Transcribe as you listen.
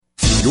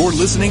You're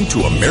listening to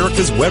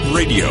America's Web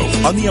Radio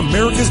on the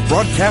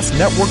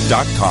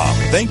AmericasBroadcastNetwork.com.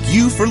 Thank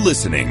you for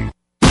listening.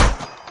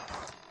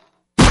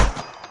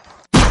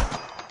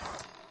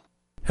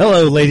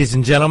 Hello, ladies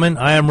and gentlemen.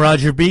 I am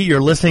Roger B.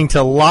 You're listening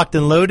to Locked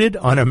and Loaded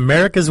on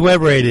America's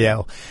Web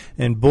Radio.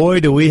 And boy,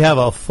 do we have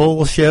a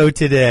full show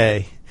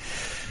today.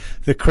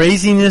 The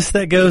craziness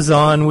that goes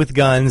on with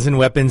guns and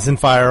weapons and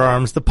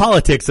firearms, the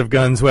politics of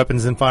guns,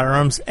 weapons, and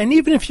firearms, and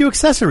even a few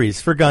accessories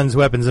for guns,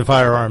 weapons, and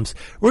firearms.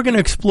 We're going to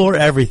explore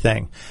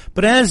everything.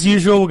 But as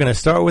usual, we're going to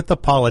start with the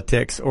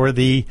politics, or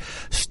the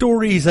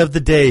stories of the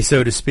day,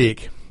 so to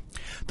speak.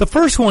 The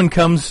first one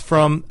comes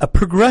from a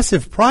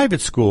progressive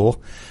private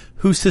school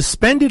who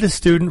suspended a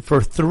student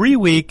for 3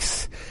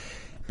 weeks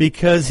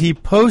because he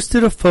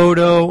posted a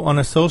photo on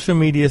a social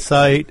media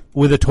site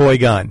with a toy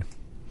gun.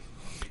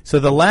 So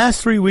the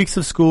last 3 weeks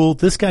of school,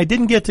 this guy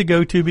didn't get to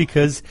go to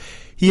because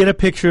he had a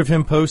picture of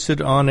him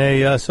posted on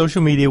a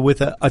social media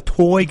with a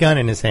toy gun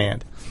in his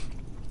hand.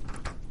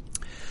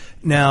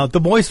 Now,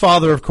 the boy's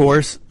father, of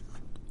course,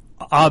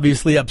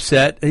 obviously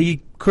upset.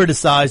 He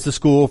criticized the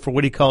school for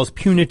what he calls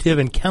punitive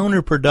and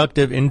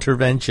counterproductive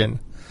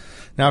intervention.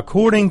 Now,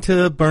 according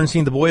to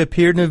Bernstein, the boy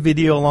appeared in a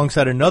video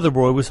alongside another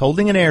boy who was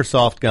holding an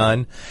airsoft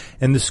gun,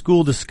 and the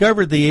school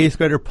discovered the 8th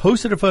grader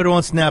posted a photo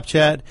on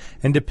Snapchat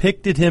and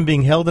depicted him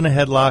being held in a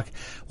headlock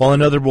while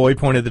another boy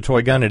pointed the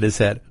toy gun at his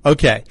head.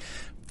 Okay,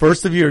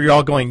 first of you, you're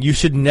all going, you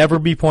should never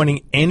be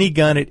pointing any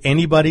gun at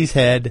anybody's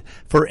head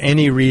for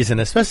any reason,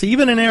 especially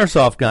even an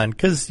airsoft gun,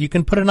 because you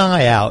can put an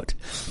eye out,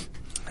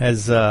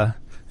 as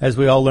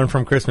we all learned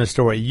from Christmas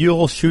Story.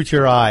 You'll shoot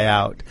your eye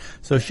out.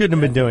 So shouldn't have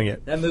been doing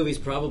it. That movie's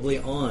probably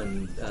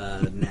on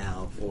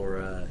now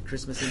for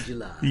Christmas in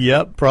July.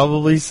 Yep,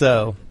 probably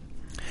so.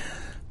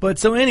 But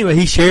so anyway,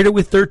 he shared it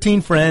with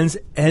 13 friends,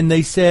 and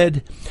they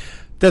said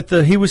that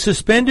he was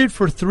suspended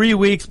for 3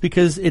 weeks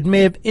because it may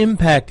have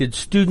impacted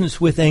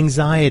students with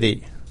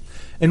anxiety.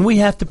 And we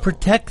have to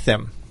protect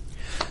them.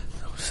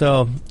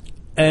 So,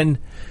 and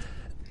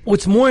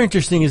what's more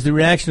interesting is the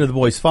reaction of the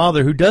boy's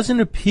father, who doesn't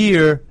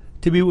appear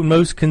to be what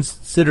most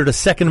considered a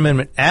Second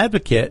Amendment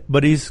advocate,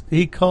 but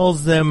he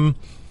calls the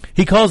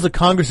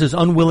Congress's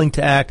unwilling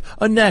to act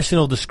a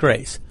national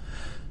disgrace.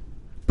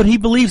 But he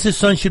believes his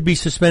son should be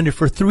suspended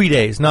for 3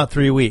 days, not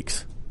 3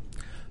 weeks,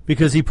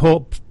 because he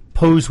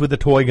posed with a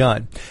toy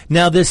gun.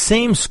 Now, this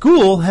same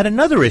school had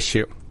another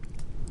issue.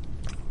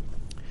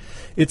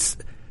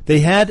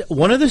 They had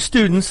one of the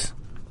students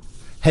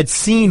had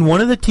seen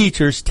one of the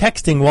teachers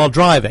texting while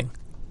driving,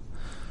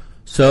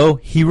 so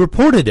he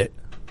reported it.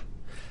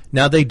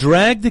 Now, they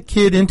dragged the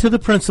kid into the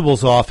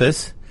principal's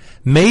office,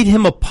 made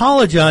him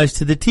apologize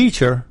to the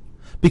teacher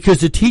because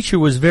the teacher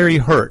was very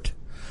hurt.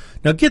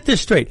 Now, get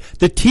this straight.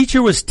 The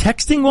teacher was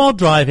texting while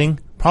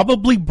driving,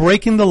 probably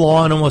breaking the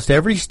law in almost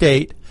every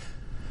state,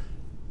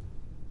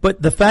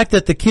 but the fact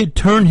that the kid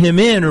turned him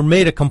in or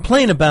made a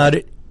complaint about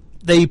it,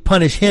 they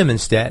punish him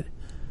instead.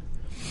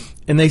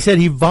 And they said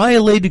he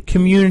violated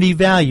community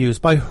values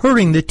by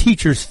hurting the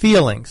teacher's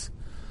feelings.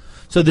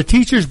 So the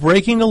teacher's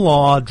breaking a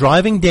law,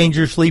 driving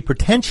dangerously,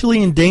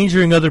 potentially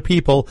endangering other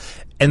people,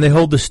 and they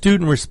hold the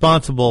student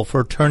responsible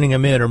for turning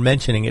him in or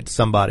mentioning it to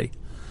somebody.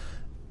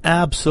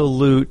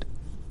 Absolute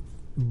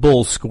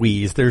bull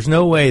squeeze. There's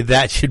no way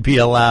that should be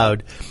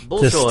allowed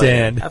to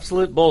stand.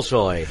 Absolute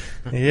bullshoy.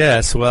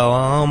 Yes, well,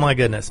 oh my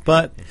goodness.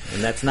 But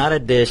and that's not a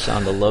dish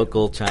on the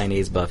local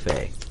Chinese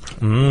buffet.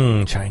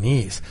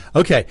 Chinese.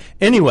 Okay,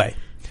 anyway.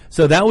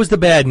 So that was the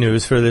bad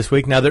news for this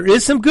week. Now, there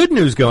is some good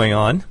news going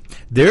on.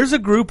 There's a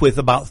group with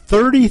about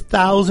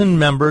 30,000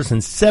 members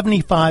and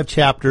 75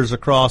 chapters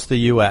across the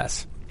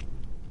U.S.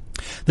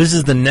 This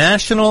is the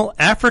National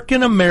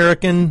African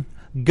American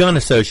Gun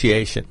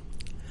Association.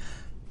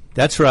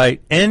 That's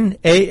right,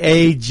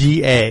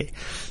 NAAGA.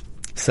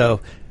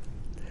 So,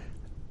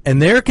 and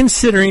they're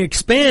considering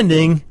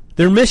expanding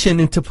their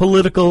mission into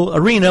political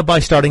arena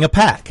by starting a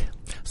PAC.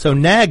 So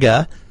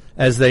NAGA,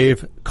 as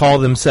they've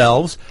called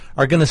themselves,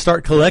 are going to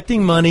start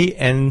collecting money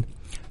and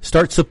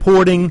start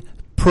supporting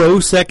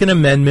pro-Second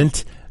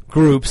Amendment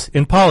groups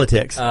in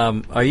politics.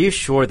 Are you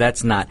sure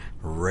that's not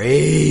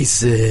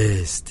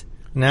racist?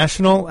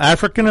 National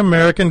African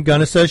American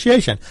Gun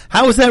Association.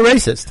 How is that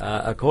racist?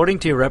 According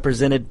to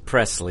Representative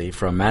Presley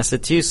from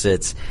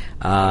Massachusetts,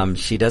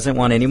 she doesn't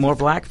want any more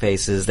black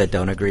faces that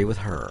don't agree with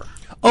her.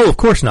 Oh, of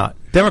course not.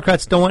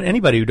 Democrats don't want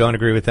anybody who don't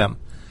agree with them.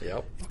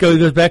 Yep. It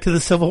goes back to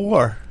the Civil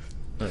War.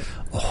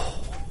 Oh.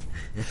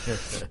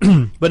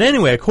 But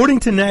anyway,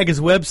 according to NAGA's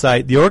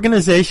website, the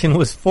organization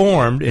was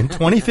formed in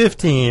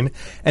 2015,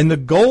 and the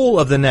goal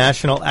of the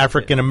National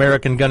African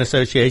American Gun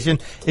Association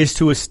is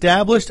to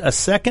establish a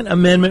Second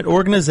Amendment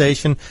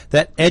organization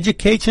that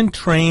educates and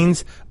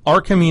trains our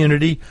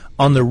community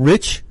on the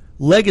rich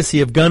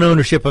legacy of gun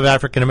ownership of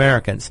African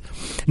Americans.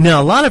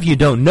 Now, a lot of you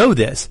don't know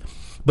this,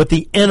 but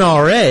the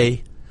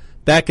NRA,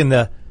 back in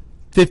the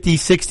 50s,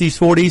 60s,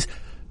 40s,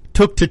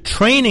 took to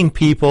training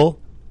people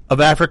of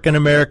African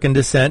American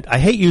descent. I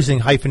hate using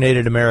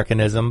hyphenated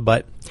Americanism,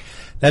 but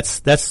that's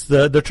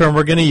the term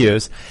we're going to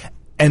use.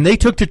 And they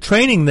took to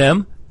training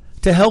them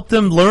to help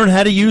them learn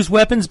how to use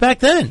weapons back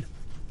then.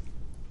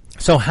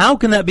 So how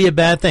can that be a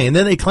bad thing? And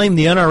then they claim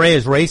the NRA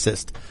is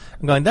racist.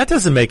 I'm going, that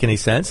doesn't make any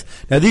sense.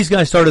 Now, these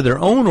guys started their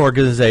own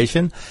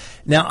organization.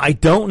 Now, I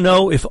don't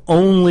know if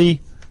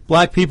only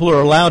black people are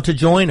allowed to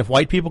join, if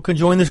white people can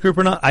join this group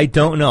or not. I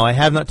don't know. I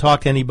have not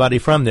talked to anybody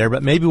from there,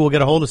 but maybe we'll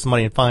get a hold of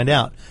somebody and find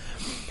out.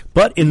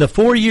 But in the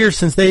 4 years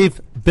since they've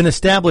been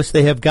established,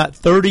 they have got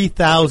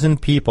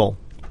 30,000 people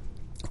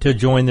to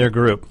join their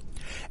group.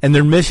 And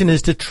their mission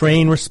is to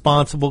train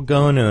responsible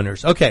gun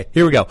owners. Okay,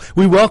 here we go.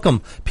 We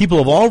welcome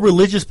people of all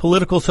religious,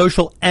 political,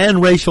 social,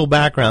 and racial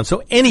backgrounds.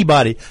 So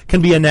anybody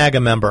can be a NAGA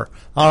member.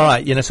 All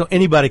right, so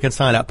anybody can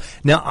sign up.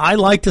 Now, I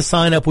like to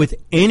sign up with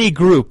any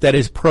group that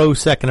is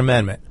pro-Second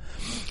Amendment.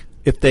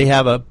 If they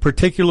have a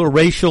particular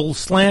racial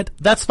slant,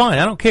 that's fine.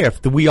 I don't care.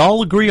 If we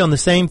all agree on the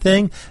same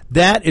thing,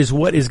 that is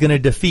what is going to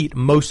defeat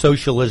most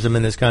socialism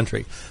in this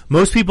country.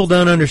 Most people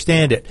don't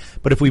understand it.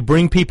 But if we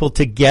bring people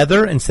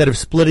together instead of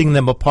splitting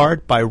them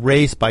apart by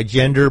race, by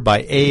gender,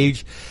 by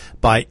age,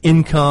 by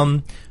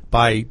income,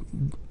 by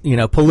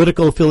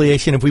political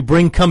affiliation, if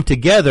we come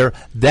together,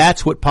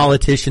 that's what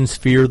politicians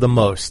fear the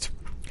most.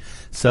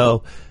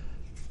 So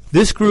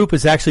this group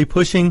is actually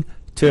pushing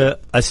to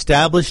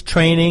establish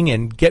training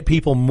and get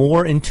people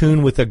more in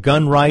tune with their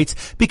gun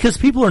rights, because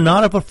people are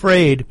not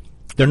afraid.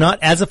 They're not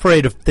as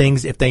afraid of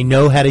things if they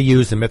know how to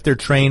use them, if they're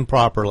trained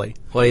properly.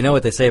 Well, you know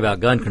what they say about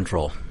gun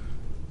control.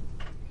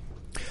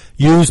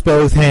 Use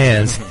both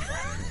hands.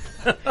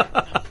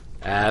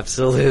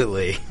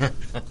 Absolutely.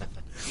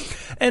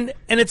 And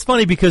it's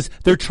funny because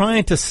they're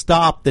trying to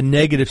stop the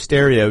negative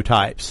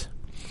stereotypes.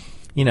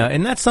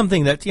 And that's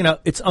something that,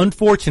 it's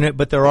unfortunate,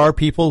 but there are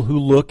people who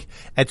look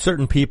at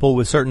certain people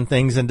with certain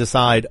things and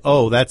decide,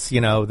 oh, that's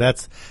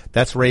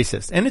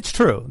racist. And it's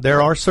true.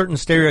 There are certain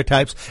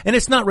stereotypes, and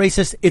it's not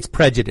racist, it's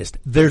prejudiced.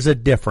 There's a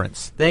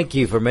difference. Thank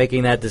you for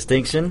making that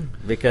distinction,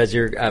 because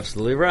you're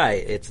absolutely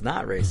right. It's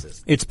not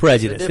racist. It's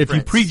prejudice. If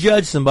you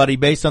prejudge somebody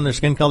based on their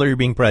skin color, you're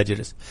being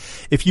prejudiced.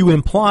 If you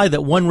imply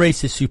that one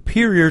race is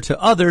superior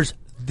to others,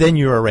 then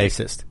you're a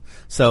racist.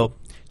 So,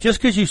 just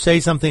because you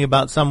say something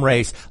about some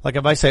race, like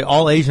if I say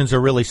all Asians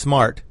are really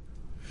smart,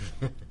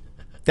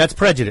 that's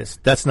prejudice.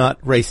 That's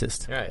not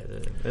racist. Right.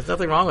 There's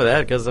nothing wrong with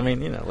that, because,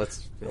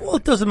 Well,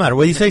 it doesn't matter.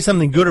 Whether you say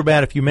something good or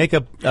bad, if you make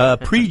a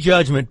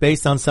prejudgment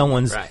based on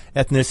someone's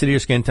ethnicity or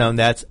skin tone,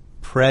 that's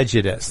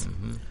prejudice.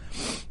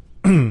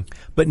 Mm-hmm.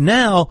 But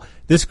now,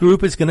 this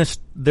group is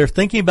they're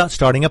thinking about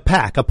starting a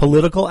PAC, a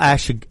political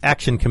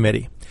action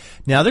committee.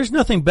 Now, there's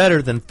nothing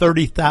better than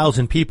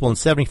 30,000 people in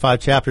 75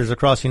 chapters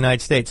across the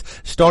United States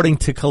starting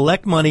to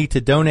collect money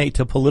to donate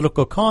to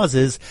political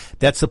causes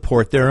that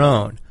support their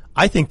own.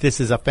 I think this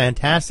is a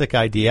fantastic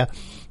idea,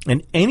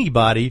 and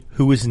anybody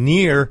who is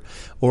near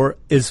or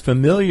is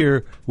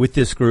familiar with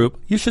this group,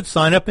 you should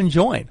sign up and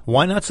join.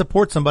 Why not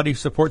support somebody who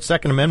supports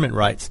Second Amendment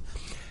rights?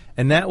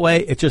 And that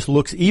way, it just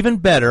looks even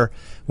better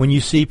when you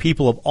see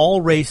people of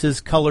all races,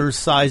 colors,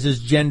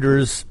 sizes,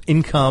 genders,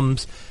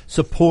 incomes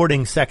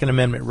supporting Second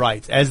Amendment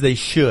rights, as they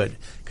should,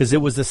 because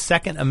it was the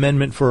Second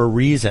Amendment for a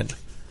reason.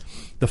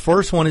 The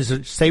first one is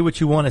to say what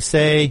you want to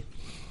say,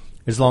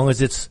 as long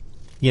as it's,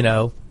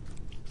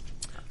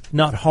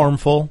 not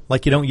harmful,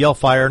 like you don't yell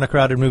fire in a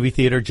crowded movie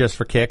theater just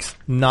for kicks,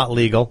 not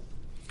legal.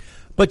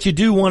 But you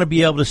do want to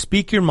be able to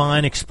speak your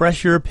mind,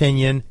 express your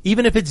opinion,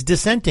 even if it's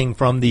dissenting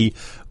from the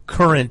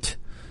current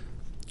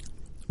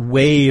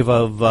wave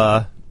of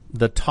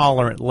the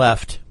tolerant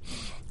left.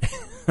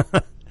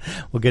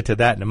 We'll get to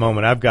that in a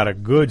moment. I've got a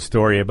good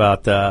story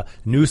about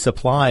new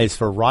supplies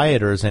for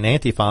rioters and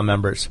Antifa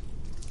members.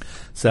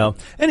 So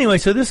anyway,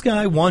 so this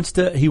guy wants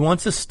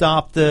to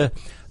stop the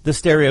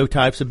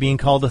stereotypes of being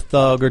called a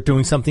thug or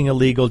doing something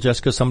illegal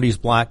just because somebody's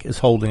black is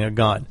holding a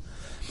gun.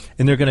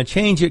 And they're going to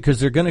change it because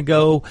they're going to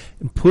go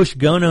and push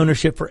gun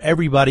ownership for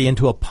everybody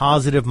into a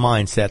positive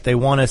mindset. They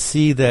want to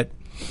see that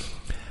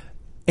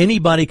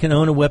anybody can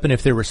own a weapon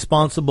if they're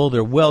responsible,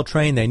 they're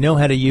well-trained, they know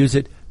how to use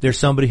it, they're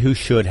somebody who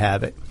should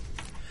have it.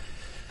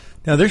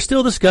 Now, they're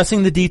still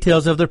discussing the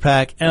details of their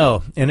PAC.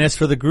 Oh, and as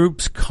for the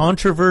group's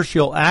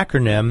controversial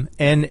acronym,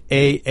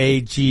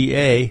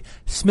 NAAGA,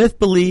 Smith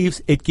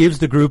believes it gives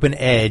the group an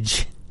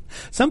edge.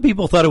 Some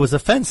people thought it was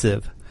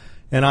offensive,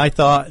 and I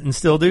thought, and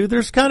still do,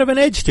 there's kind of an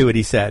edge to it,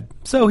 he said.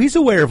 So he's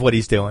aware of what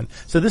he's doing.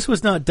 So this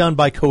was not done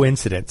by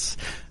coincidence.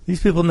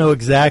 These people know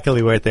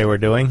exactly what they were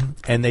doing,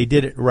 and they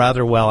did it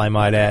rather well, I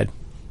might add.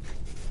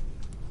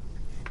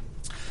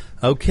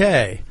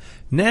 Okay.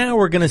 Now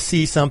we're going to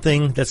see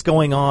something that's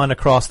going on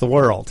across the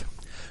world.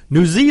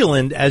 New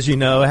Zealand, as you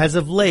know, has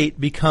of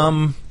late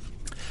become,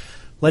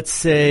 let's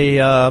say,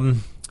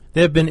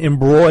 they've been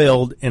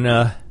embroiled in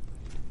a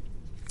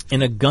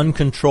gun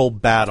control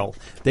battle.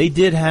 They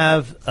did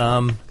have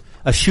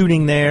a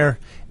shooting there,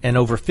 and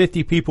over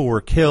 50 people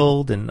were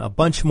killed and a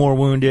bunch more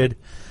wounded.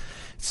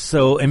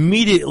 So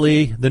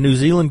immediately, the New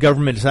Zealand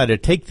government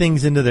decided to take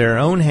things into their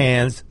own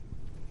hands,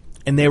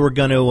 and they were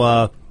going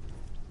to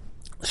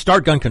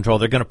start gun control.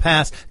 They're going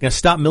to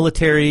stop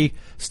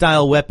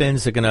military-style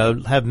weapons. They're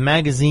going to have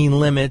magazine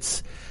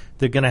limits.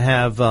 They're going to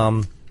have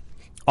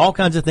all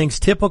kinds of things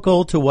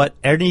typical to what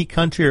any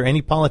country or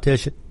any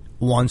politician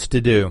wants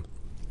to do.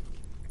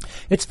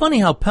 It's funny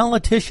how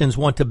politicians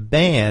want to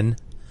ban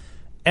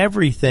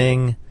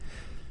everything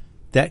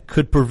that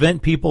could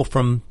prevent people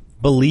from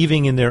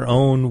believing in their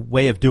own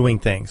way of doing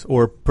things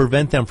or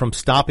prevent them from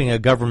stopping a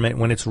government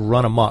when it's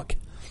run amok.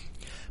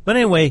 But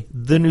anyway,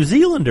 the New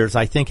Zealanders,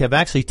 I think, have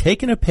actually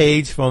taken a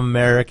page from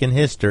American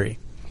history.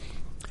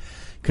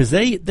 Because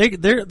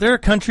they're a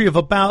country of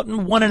about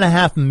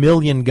 1.5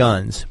 million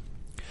guns.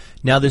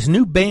 Now, this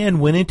new ban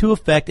went into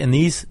effect, and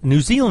these New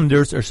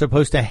Zealanders are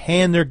supposed to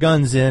hand their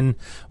guns in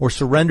or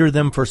surrender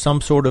them for some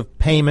sort of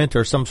payment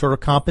or some sort of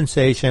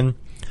compensation.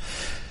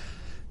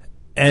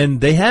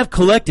 And they've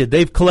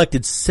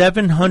collected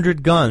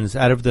 700 guns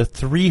out of the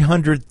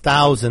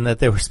 300,000 that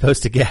they were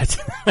supposed to get.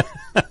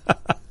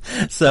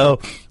 So,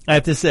 I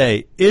have to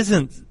say,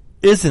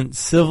 isn't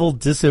civil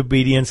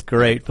disobedience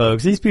great,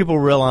 folks? These people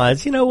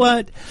realize, you know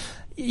what?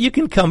 You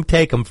can come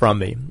take them from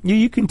me.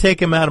 You can take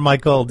them out of my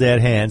cold, dead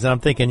hands. And I'm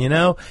thinking,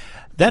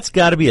 that's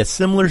got to be a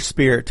similar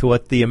spirit to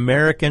what the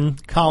American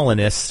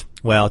colonists,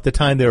 well, at the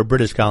time they were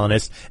British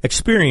colonists,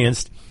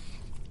 experienced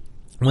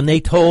when they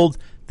told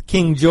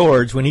King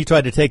George, when he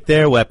tried to take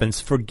their weapons,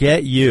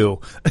 forget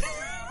you.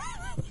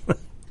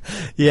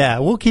 Yeah,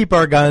 we'll keep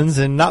our guns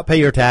and not pay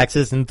your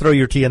taxes and throw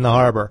your tea in the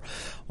harbor.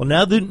 Well,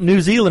 now the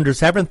New Zealanders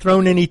haven't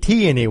thrown any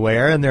tea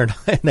anywhere, and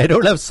they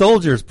don't have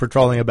soldiers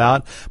patrolling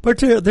about, but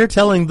they're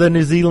telling the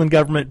New Zealand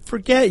government,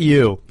 forget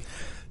you.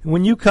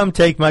 When you come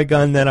take my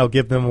gun, then I'll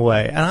give them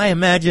away. And I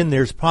imagine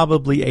there's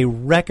probably a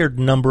record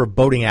number of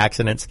boating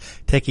accidents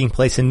taking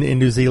place in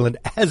New Zealand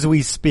as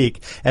we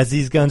speak, as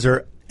these guns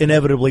are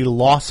inevitably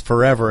lost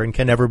forever and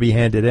can never be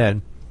handed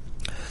in.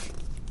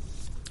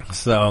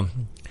 So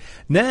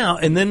now,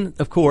 and then,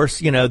 of course,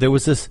 there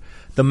was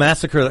the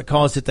massacre that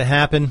caused it to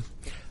happen.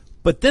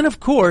 But then, of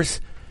course,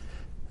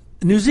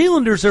 New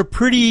Zealanders are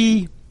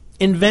pretty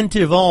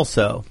inventive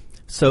also.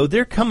 So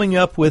they're coming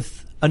up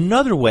with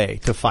another way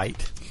to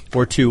fight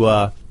or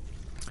to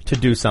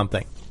do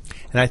something.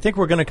 And I think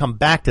we're going to come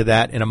back to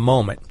that in a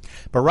moment.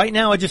 But right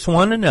now, I just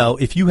want to know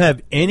if you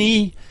have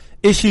any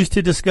issues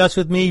to discuss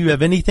with me, you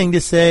have anything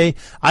to say,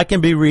 I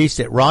can be reached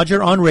at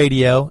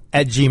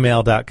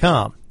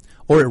rogeronradio@gmail.com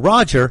or at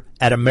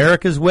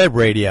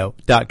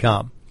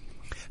roger@americaswebradio.com.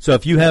 So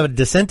if you have a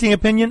dissenting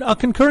opinion, a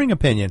concurring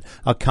opinion,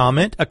 a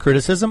comment, a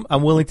criticism,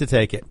 I'm willing to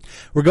take it.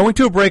 We're going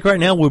to a break right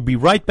now. We'll be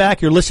right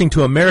back. You're listening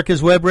to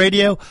America's Web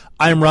Radio.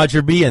 I'm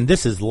Roger B., and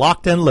this is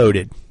Locked and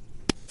Loaded.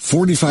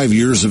 45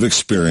 years of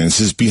experience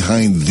is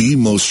behind the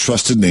most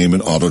trusted name in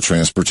auto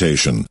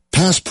transportation.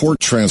 Passport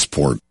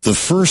Transport, the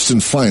first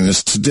and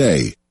finest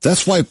today.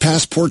 That's why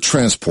Passport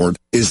Transport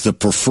is the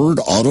preferred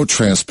auto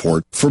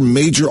transport for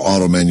major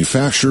auto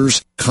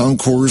manufacturers,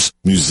 concours,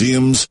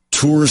 museums,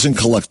 tours, and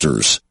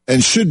collectors,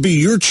 and should be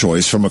your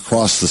choice from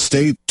across the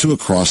state to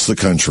across the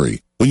country.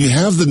 When you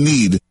have the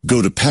need,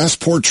 go to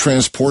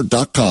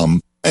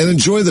PassportTransport.com and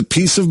enjoy the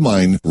peace of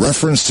mind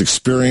referenced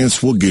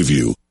experience will give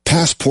you.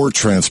 Passport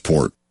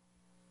Transport.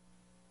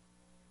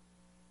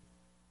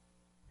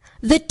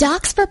 The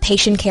Docs for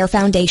Patient Care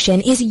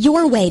Foundation is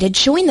your way to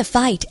join the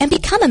fight and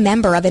become a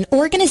member of an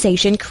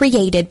organization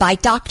created by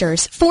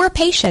doctors for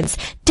patients,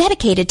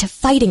 dedicated to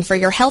fighting for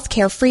your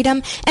healthcare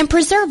freedom and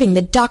preserving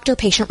the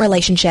doctor-patient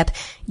relationship.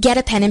 Get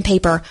a pen and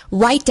paper.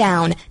 Write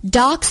down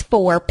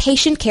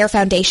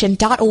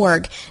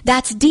docs4patientcarefoundation.org.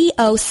 That's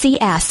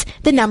DOCS,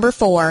 the number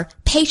 4,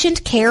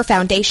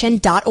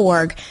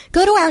 patientcarefoundation.org.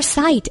 Go to our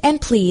site and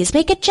please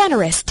make a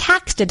generous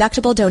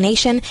tax-deductible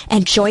donation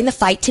and join the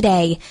fight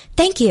today.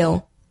 Thank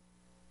you.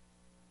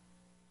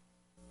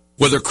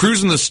 Whether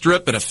cruising the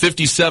Strip in a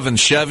 57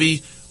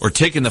 Chevy or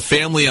taking the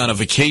family on a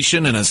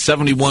vacation in a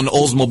 71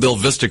 Oldsmobile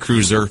Vista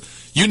Cruiser,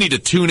 you need to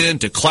tune in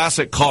to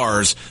Classic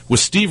Cars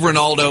with Steve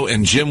Ronaldo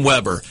and Jim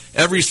Weber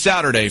every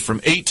Saturday from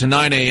 8 to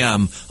 9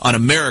 a.m. on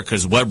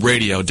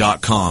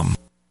americaswebradio.com.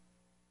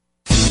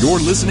 You're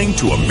listening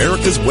to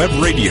America's Web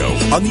Radio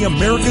on the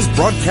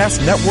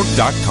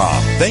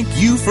americasbroadcastnetwork.com. Thank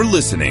you for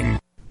listening.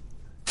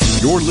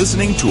 You're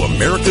listening to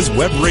America's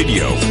Web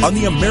Radio on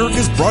the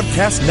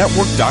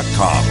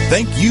americasbroadcastnetwork.com.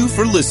 Thank you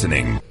for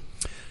listening.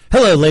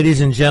 Hello,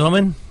 ladies and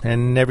gentlemen,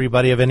 and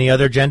everybody of any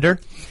other gender.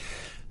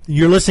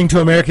 You're listening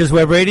to America's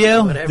Web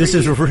Radio.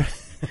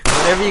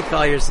 Whatever you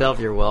call yourself,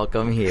 you're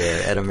welcome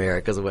here at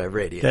America's Web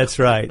Radio. That's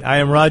right. I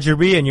am Roger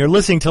B., and you're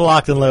listening to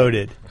Locked and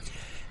Loaded.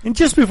 And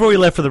just before we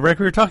left for the break,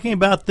 we were talking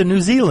about the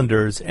New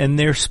Zealanders and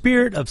their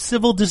spirit of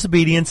civil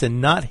disobedience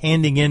and not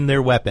handing in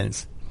their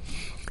weapons.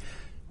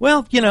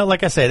 Well,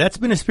 like I say, that's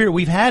been a spirit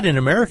we've had in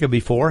America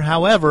before.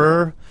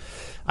 However,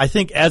 I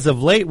think as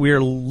of late we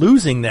are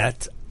losing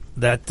that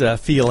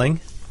feeling.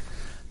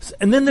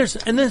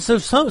 And so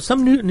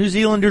some New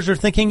Zealanders are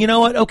thinking, you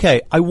know what?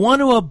 Okay, I want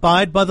to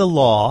abide by the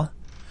law,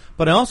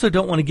 but I also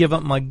don't want to give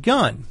up my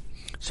gun.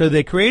 So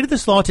they created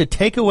this law to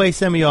take away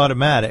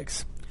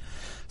semi-automatics.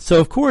 So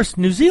of course,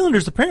 New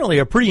Zealanders apparently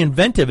are pretty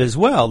inventive as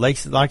well. Like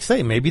I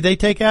say, maybe they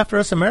take after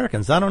us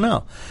Americans. I don't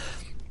know.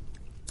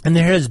 And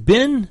there has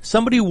been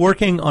somebody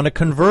working on a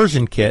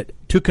conversion kit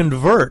to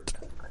convert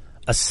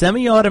a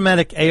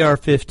semi-automatic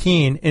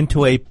AR-15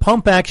 into a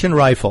pump-action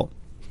rifle.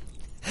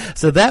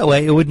 So that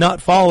way it would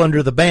not fall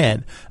under the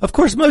ban. Of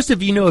course, most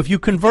of you know if you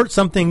convert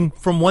something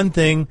from one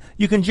thing,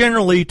 you can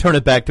generally turn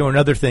it back to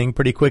another thing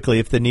pretty quickly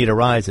if the need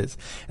arises.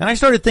 And I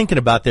started thinking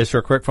about this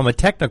real quick from a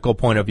technical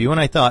point of view,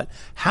 and I thought,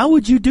 how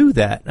would you do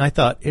that? And I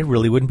thought, it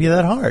really wouldn't be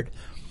that hard.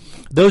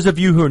 Those of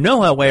you who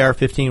know how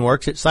AR-15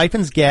 works, it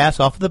siphons gas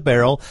off of the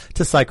barrel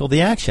to cycle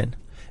the action.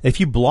 If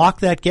you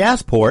block that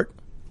gas port,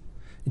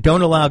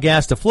 don't allow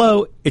gas to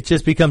flow, it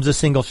just becomes a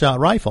single-shot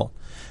rifle.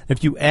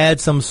 If you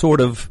add some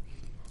sort of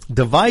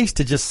device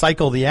to just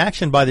cycle the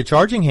action by the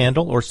charging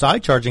handle or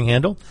side charging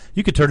handle,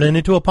 you could turn it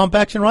into a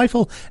pump-action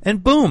rifle,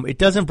 and boom, it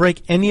doesn't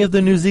break any of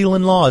the New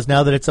Zealand laws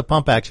now that it's a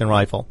pump-action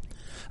rifle.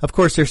 Of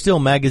course, there's still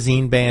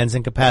magazine bans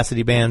and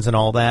capacity bans and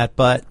all that,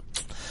 but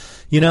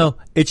you know,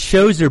 it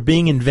shows they're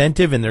being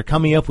inventive and they're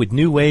coming up with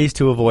new ways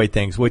to avoid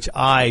things, which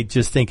I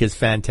just think is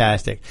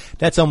fantastic.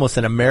 That's almost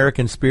an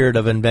American spirit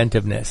of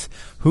inventiveness.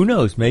 Who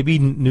knows? Maybe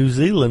New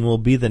Zealand will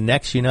be the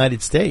next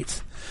United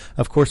States.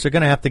 Of course, they're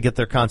going to have to get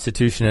their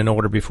constitution in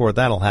order before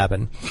that'll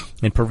happen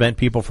and prevent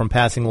people from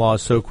passing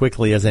laws so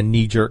quickly as a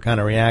knee-jerk kind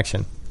of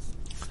reaction.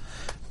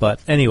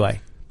 But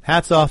anyway,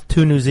 hats off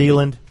to New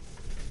Zealand.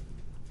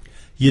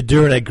 You're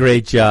doing a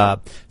great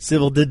job.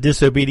 Civil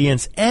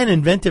disobedience and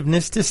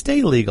inventiveness to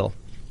stay legal.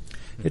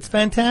 It's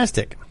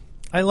fantastic.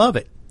 I love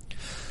it.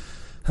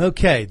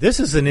 Okay, this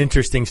is an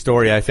interesting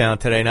story I found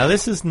today. Now,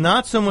 this is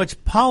not so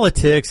much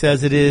politics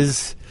as it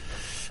is,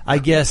 I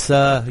guess,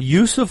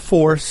 use of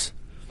force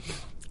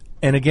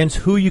and against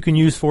who you can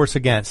use force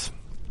against.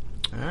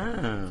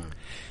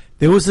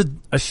 There was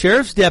a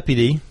sheriff's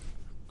deputy,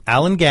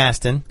 Alan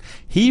Gaston.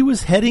 He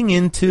was heading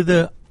into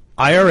the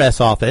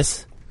IRS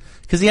office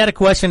because he had a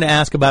question to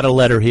ask about a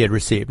letter he had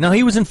received. Now,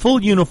 he was in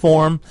full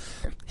uniform.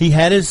 He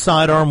had his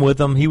sidearm with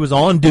him. He was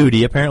on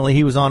duty. Apparently,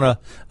 he was on a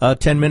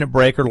 10-minute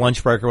break or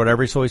lunch break or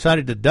whatever, so he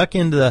decided to duck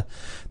into the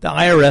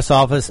IRS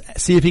office,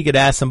 see if he could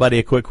ask somebody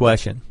a quick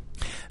question.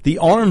 The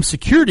armed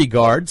security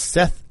guard,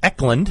 Seth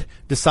Eklund,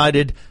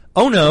 decided,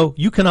 oh, no,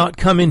 you cannot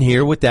come in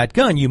here with that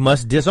gun. You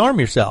must disarm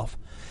yourself.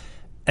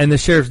 And the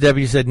sheriff's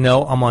deputy said,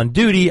 no, I'm on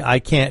duty. I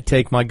can't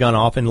take my gun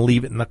off and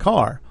leave it in the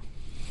car.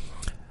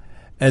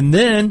 And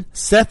then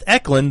Seth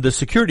Eklund, the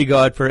security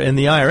guard in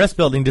the IRS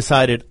building,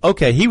 decided,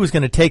 okay, he was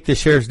going to take the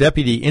sheriff's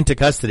deputy into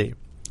custody.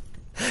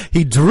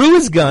 He drew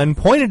his gun,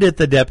 pointed at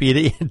the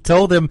deputy, and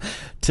told him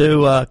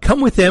to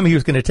come with him. He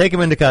was going to take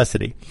him into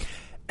custody.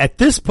 At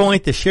this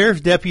point, the sheriff's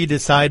deputy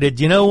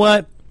decided, you know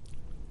what?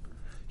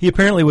 He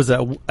apparently was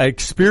an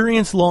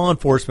experienced law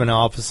enforcement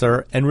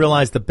officer and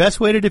realized the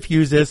best way to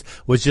defuse this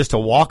was just to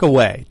walk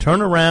away.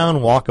 Turn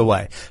around, walk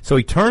away. So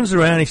he turns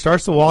around, he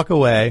starts to walk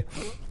away.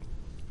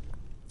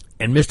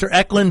 And Mr.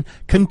 Eklund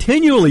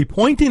continually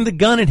pointing the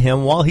gun at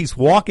him while he's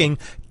walking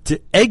to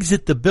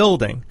exit the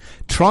building,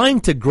 trying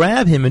to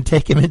grab him and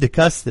take him into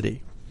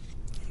custody.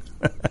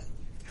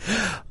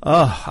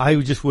 Oh, I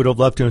just would have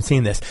loved to have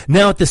seen this.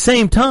 Now, at the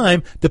same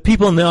time, the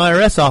people in the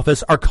IRS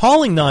office are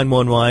calling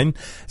 911,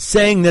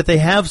 saying that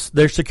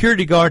their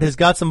security guard has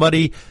got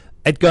somebody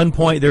at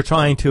gunpoint they're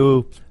trying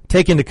to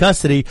take into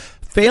custody,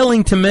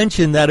 failing to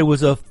mention that it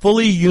was a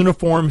fully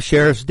uniformed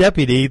sheriff's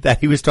deputy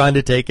that he was trying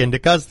to take into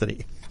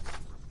custody.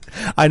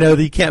 I know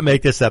that you can't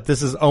make this up.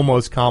 This is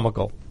almost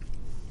comical.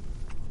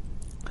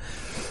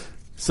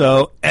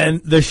 So,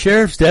 and the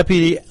sheriff's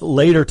deputy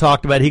later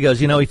talked about it. He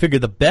goes, you know, he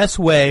figured the best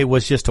way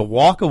was just to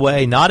walk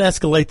away, not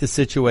escalate the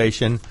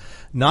situation,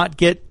 not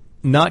get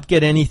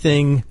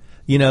anything,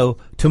 you know,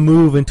 to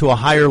move into a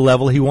higher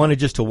level. He wanted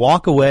just to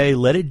walk away,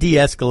 let it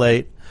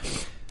de-escalate.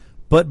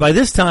 But by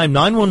this time,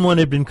 911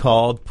 had been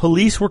called.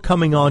 Police were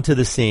coming onto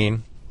the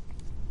scene.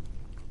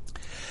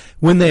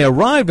 When they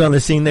arrived on the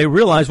scene, they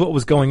realized what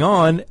was going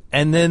on,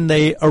 and then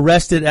they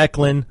arrested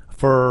Eklund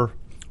for,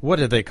 what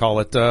did they call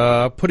it?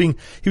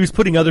 He was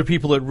putting other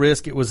people at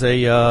risk. It was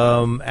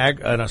an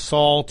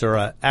assault or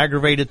an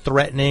aggravated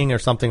threatening or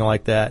something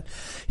like that.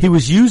 He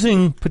was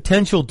using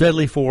potential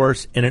deadly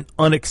force in an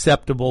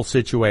unacceptable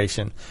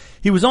situation.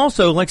 He was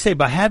also, like I say,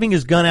 by having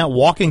his gun out,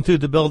 walking through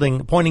the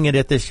building, pointing it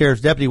at this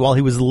sheriff's deputy while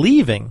he was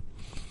leaving,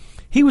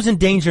 he was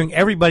endangering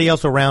everybody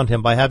else around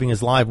him by having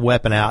his live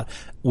weapon out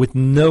with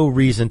no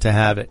reason to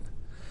have it.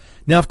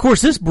 Now, of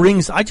course,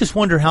 I just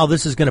wonder how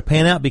this is going to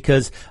pan out,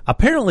 because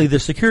apparently the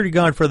security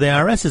guard for the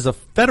IRS is a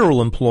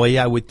federal employee,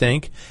 I would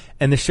think,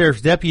 and the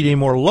sheriff's deputy a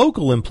more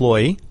local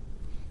employee.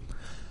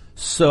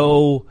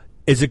 So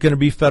is it going to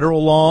be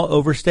federal law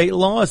over state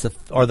law?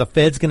 Are the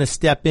feds going to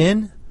step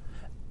in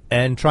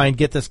and try and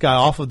get this guy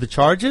off of the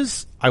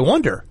charges? I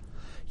wonder.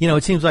 You know,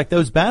 it seems like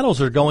those battles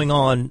are going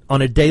on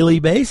a daily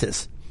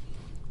basis.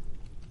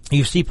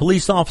 You see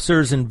police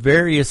officers in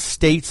various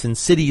states and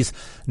cities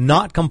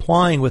not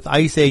complying with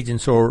ICE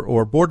agents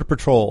or Border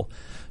Patrol,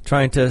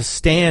 trying to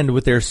stand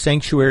with their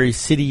sanctuary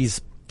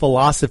cities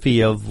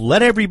philosophy of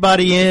let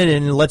everybody in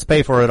and let's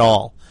pay for it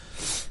all.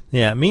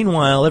 Yeah.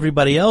 Meanwhile,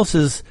 everybody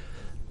else's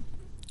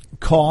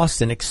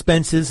costs and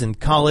expenses and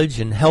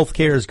college and health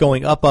care is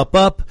going up, up,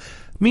 up.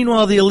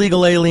 Meanwhile, the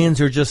illegal aliens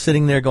are just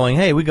sitting there going,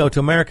 hey, we go to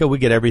America, we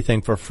get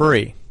everything for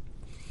free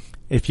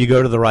if you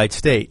go to the right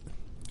state.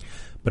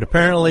 But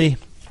apparently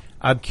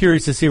I'm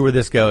curious to see where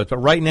this goes. But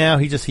right now,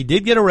 he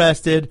did get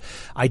arrested.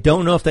 I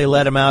don't know if they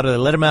let him out or they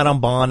let him out on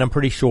bond. I'm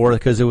pretty sure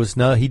because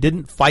he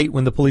didn't fight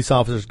when the police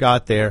officers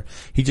got there.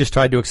 He just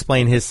tried to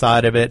explain his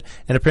side of it.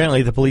 And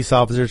apparently the police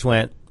officers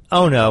went,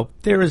 oh no,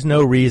 there is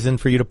no reason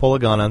for you to pull a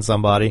gun on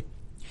somebody.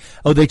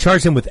 Oh, they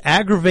charged him with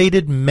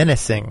aggravated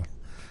menacing.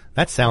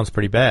 That sounds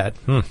pretty bad.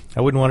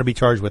 I wouldn't want to be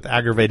charged with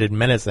aggravated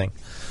menacing.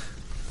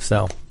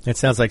 So it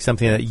sounds like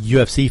something that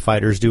UFC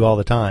fighters do all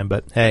the time,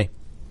 but hey.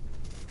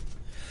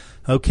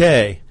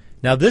 Okay.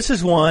 Now this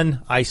is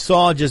one I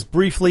saw just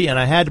briefly and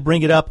I had to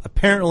bring it up.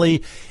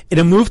 Apparently, in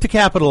a move to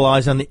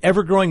capitalize on the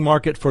ever-growing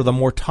market for the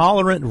more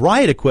tolerant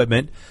riot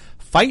equipment,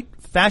 Fight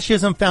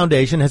Fascism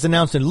Foundation has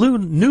announced a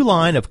new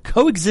line of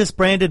Coexist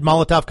branded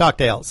Molotov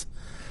cocktails.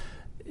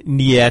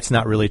 Yeah, it's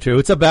not really true.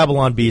 It's a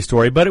Babylon Bee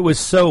story, but it was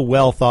so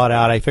well thought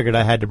out, I figured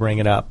I had to bring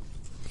it up.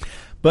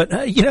 But,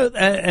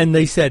 and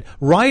they said,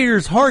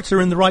 rioters' hearts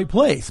are in the right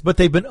place, but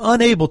they've been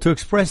unable to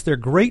express their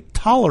great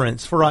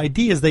tolerance for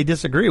ideas they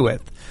disagree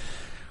with.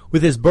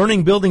 With his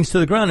burning buildings to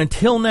the ground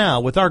until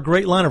now, with our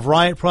great line of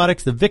riot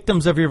products, the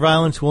victims of your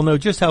violence will know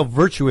just how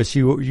virtuous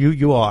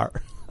you are.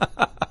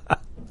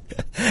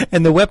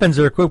 And the weapons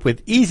are equipped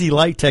with easy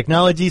light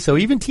technology, so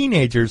even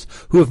teenagers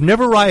who have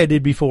never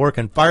rioted before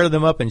can fire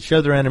them up and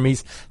show their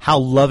enemies how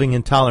loving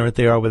and tolerant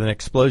they are with an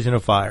explosion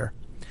of fire.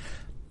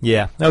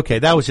 Yeah, okay,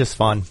 that was just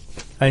fun.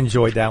 I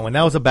enjoyed that one.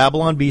 That was a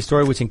Babylon Bee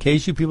story, which in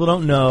case you people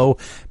don't know,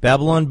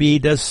 Babylon Bee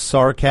does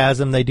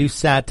sarcasm, they do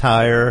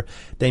satire,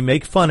 they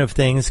make fun of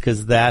things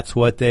because that's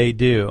what they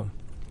do.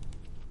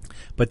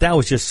 But that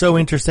was just so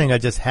interesting, I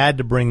just had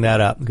to bring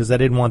that up because I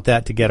didn't want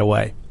that to get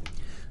away.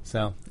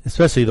 So,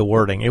 especially the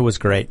wording. It was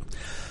great.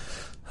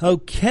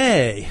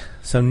 Okay.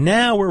 So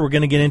now what we're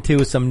going to get into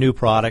is some new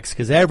products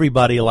because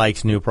everybody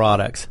likes new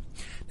products.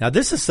 Now,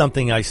 this is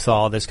something I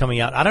saw that's coming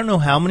out. I don't know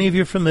how many of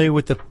you are familiar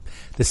with the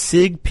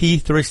SIG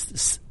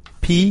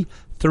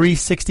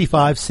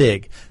P365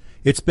 SIG.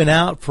 It's been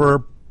out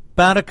for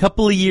about a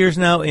couple of years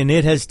now, and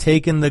it has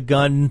taken the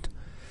gun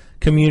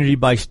community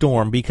by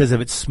storm because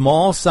of its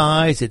small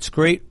size, its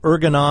great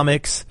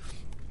ergonomics,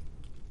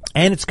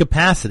 and its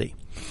capacity.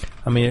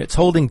 I mean, it's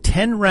holding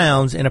 10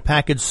 rounds in a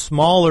package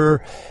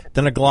smaller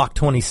than a Glock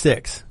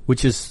 26,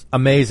 which is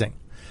amazing.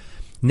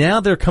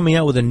 Now they're coming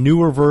out with a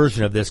newer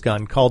version of this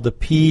gun called the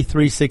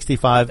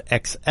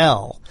P365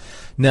 XL.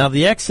 Now,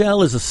 the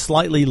XL is a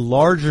slightly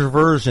larger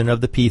version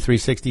of the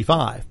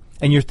P365.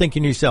 And you're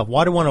thinking to yourself,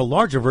 why do I want a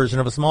larger version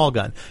of a small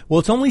gun? Well,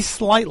 it's only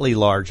slightly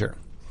larger.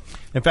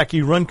 In fact,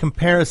 you run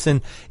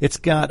comparison, it's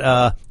got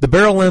the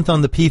barrel length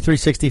on the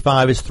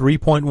P365 is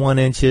 3.1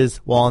 inches,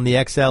 while on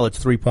the XL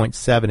it's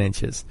 3.7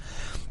 inches.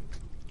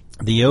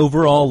 The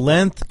overall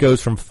length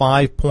goes from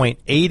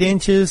 5.8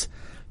 inches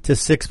to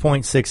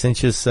 6.6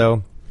 inches,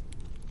 so,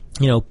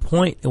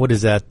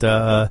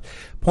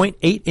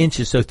 0.8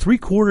 inches, so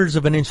 3/4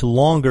 of an inch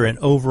longer in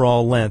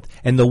overall length,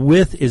 and the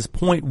width is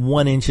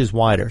 0.1 inches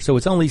wider, so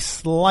it's only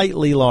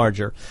slightly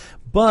larger.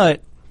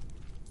 But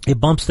it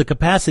bumps the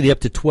capacity up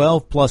to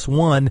 12 plus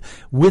 1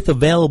 with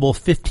available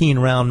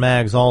 15-round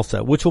mags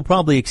also, which will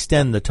probably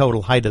extend the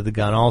total height of the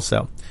gun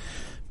also.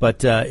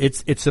 But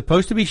it's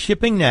supposed to be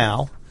shipping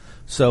now,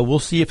 so we'll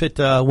see if it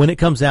when it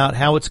comes out,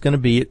 how it's going to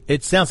be.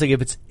 It sounds like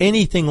if it's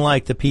anything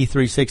like the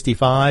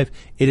P365,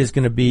 it is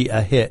going to be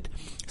a hit.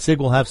 SIG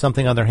will have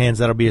something on their hands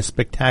that'll be a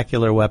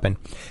spectacular weapon.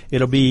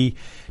 It'll be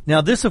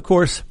now this, of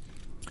course.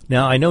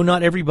 Now I know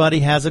not everybody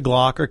has a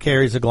Glock or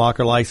carries a Glock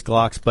or likes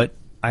Glocks, but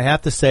I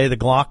have to say the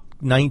Glock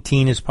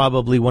 19 is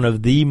probably one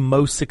of the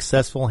most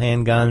successful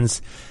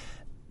handguns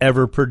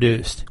ever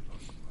produced.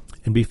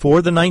 And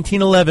before the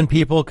 1911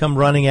 people come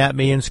running at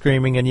me and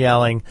screaming and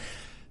yelling,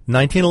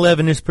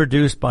 1911 is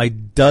produced by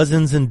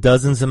dozens and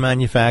dozens of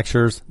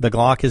manufacturers. The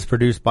Glock is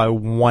produced by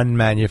one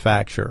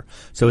manufacturer.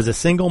 So as a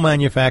single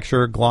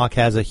manufacturer, Glock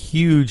has a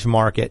huge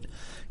market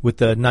with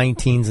the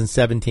 19s and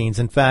 17s.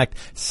 In fact,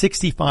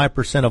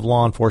 65% of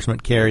law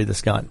enforcement carry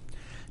this gun.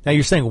 Now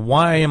you're saying,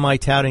 why am I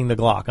touting the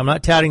Glock? I'm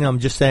not touting them,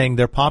 I'm just saying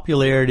their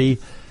popularity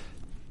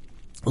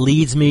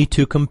leads me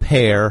to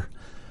compare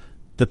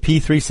the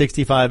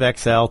P365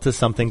 XL to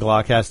something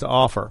Glock has to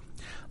offer.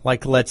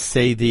 Like, let's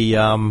say the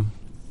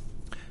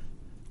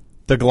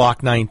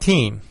Glock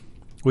 19,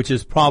 which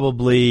is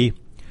probably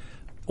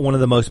one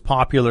of the most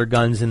popular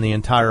guns in the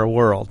entire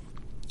world.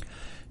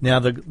 Now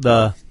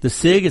the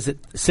SIG is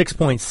at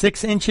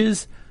 6.6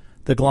 inches,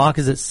 the Glock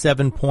is at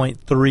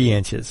 7.3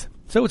 inches.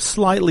 So it's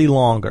slightly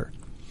longer.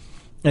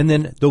 And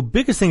then the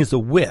biggest thing is the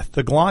width.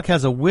 The Glock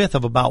has a width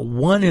of about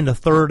 1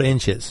 1/3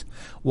 inches,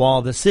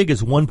 while the SIG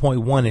is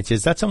 1.1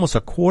 inches. That's almost a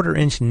 1/4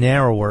 inch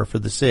narrower for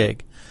the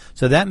SIG.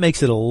 So that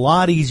makes it a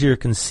lot easier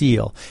to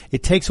conceal.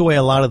 It takes away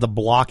a lot of the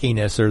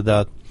blockiness or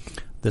the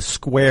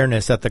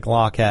squareness that the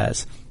Glock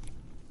has.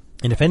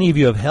 And if any of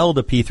you have held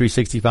a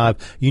P365,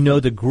 you know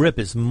the grip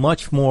is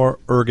much more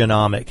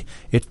ergonomic.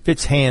 It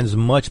fits hands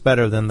much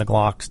better than the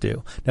Glocks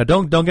do. Now,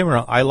 don't get me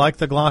wrong. I like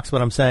the Glocks,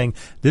 but I'm saying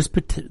this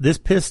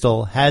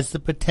pistol has the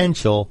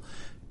potential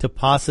to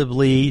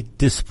possibly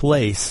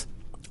displace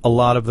a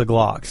lot of the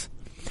Glocks.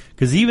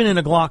 Because even in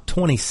a Glock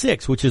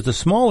 26, which is the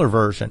smaller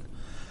version,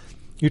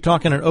 you're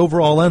talking an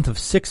overall length of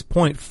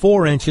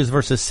 6.4 inches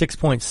versus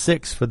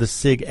 6.6 for the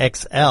SIG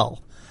XL.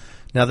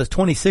 Now, the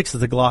 26 is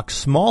the Glock's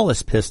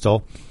smallest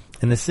pistol,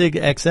 and the SIG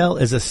XL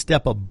is a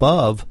step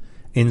above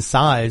in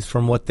size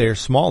from what their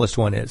smallest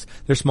one is.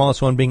 Their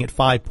smallest one being at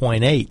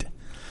 5.8.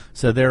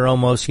 So they're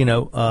almost,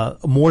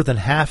 more than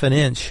half an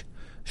inch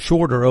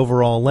shorter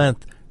overall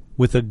length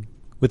with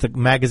a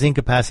magazine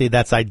capacity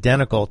that's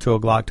identical to a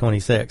Glock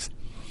 26.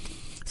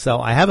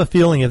 So I have a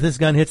feeling if this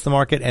gun hits the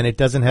market and it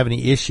doesn't have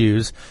any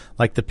issues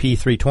like the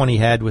P320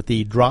 had with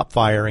the drop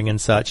firing and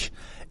such,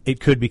 it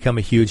could become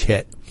a huge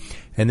hit.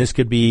 And this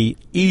could be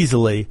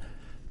easily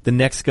the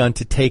next gun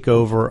to take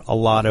over a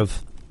lot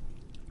of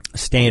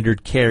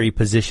standard carry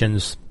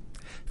positions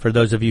for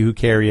those of you who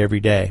carry every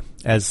day,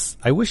 as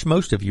I wish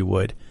most of you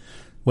would.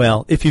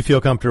 Well, if you feel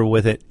comfortable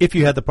with it, if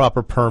you have the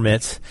proper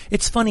permits.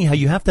 It's funny how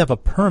you have to have a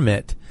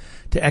permit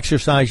to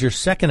exercise your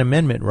Second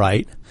Amendment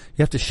right.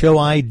 You have to show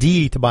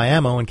ID to buy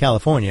ammo in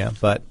California,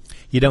 but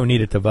you don't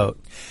need it to vote.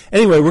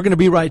 Anyway, we're going to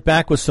be right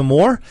back with some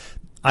more.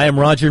 I am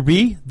Roger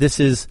B. This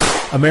is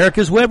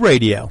America's Web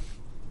Radio.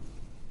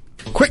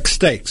 Quick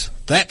Stakes,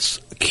 that's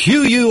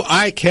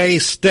QUIK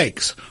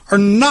Stakes, are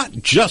not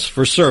just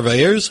for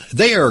surveyors.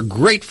 They are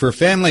great for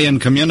family and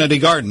community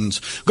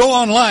gardens. Go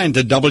online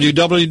to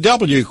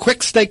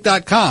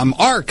www.quickstake.com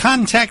or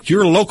contact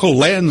your local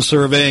land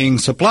surveying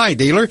supply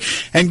dealer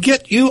and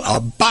get you a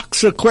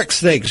box of Quick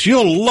Stakes.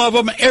 You'll love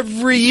them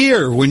every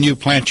year when you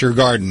plant your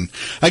garden.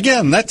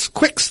 Again, that's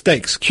Quick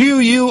Stakes,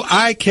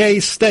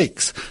 QUIK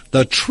Stakes,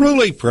 the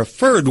truly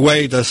preferred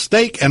way to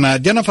stake and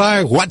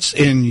identify what's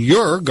in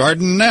your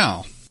garden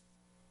now.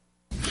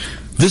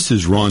 This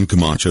is Ron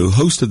Camacho,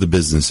 host of the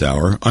Business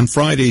Hour, on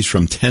Fridays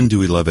from 10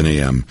 to 11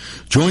 a.m.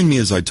 Join me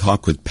as I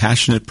talk with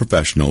passionate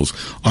professionals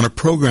on a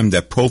program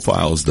that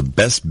profiles the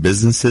best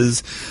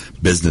businesses,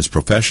 business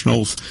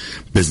professionals,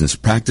 business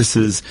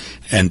practices,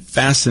 and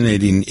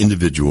fascinating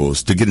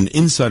individuals to get an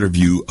insider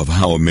view of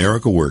how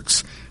America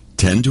works.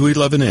 10 to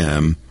 11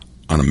 a.m.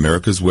 on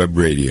America's Web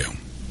Radio.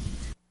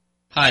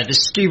 Hi, this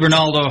is Steve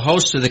Ronaldo,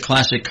 host of the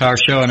Classic Car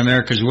Show on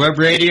America's Web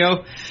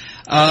Radio.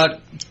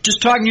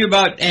 Just talking to you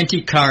about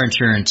antique car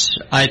insurance.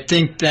 I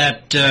think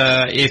that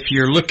if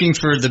you're looking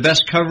for the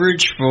best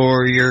coverage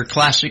for your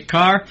classic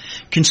car,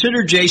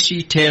 consider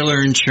J.C.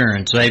 Taylor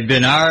Insurance. They've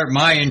been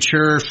my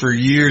insurer for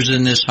years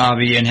in this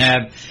hobby and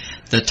have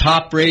the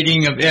top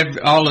rating of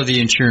all of the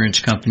insurance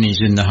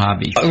companies in the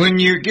hobby. When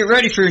you get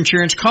ready for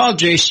insurance, call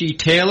J.C.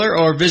 Taylor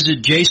or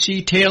visit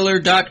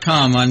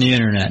jctaylor.com on the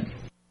Internet.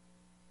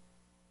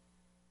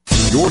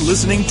 You're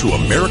listening to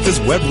America's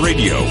Web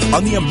Radio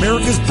on the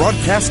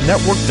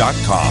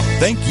AmericasBroadcastNetwork.com.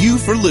 Thank you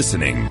for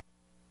listening.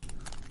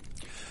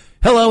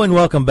 Hello and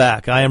welcome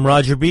back. I am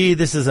Roger B.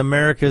 This is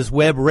America's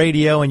Web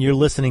Radio, and you're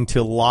listening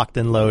to Locked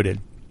and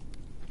Loaded.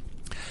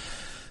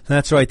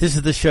 That's right. This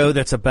is the show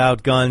that's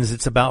about guns.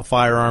 It's about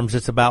firearms.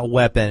 It's about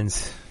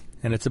weapons.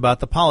 And it's about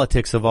the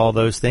politics of all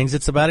those things.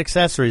 It's about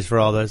accessories for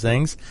all those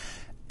things.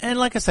 And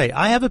like I say,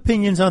 I have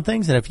opinions on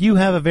things, and if you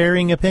have a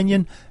varying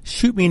opinion,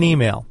 shoot me an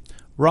email.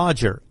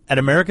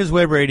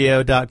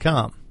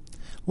 Roger@AmericasWebRadio.com.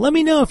 Let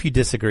me know if you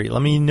disagree.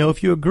 Let me know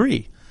if you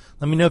agree.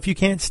 Let me know if you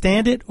can't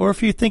stand it or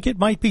if you think it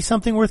might be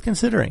something worth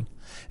considering.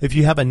 If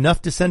you have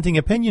enough dissenting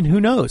opinion, who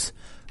knows?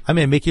 I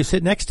may make you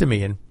sit next to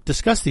me and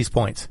discuss these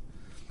points.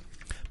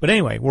 But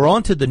anyway, we're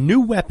on to the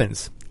new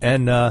weapons.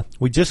 And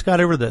we just got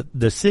over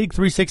the SIG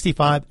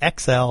 365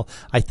 XL.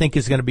 I think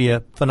is going to be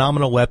a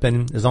phenomenal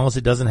weapon as long as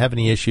it doesn't have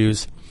any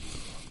issues.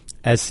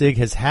 As SIG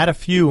has had a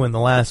few in the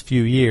last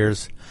few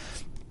years.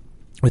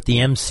 With the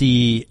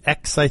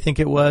MCX, I think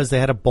it was,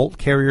 they had a bolt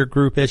carrier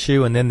group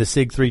issue, and then the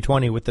SIG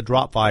 320 with the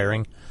drop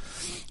firing.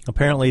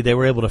 Apparently they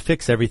were able to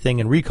fix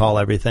everything and recall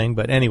everything.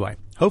 But anyway,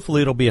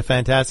 hopefully it'll be a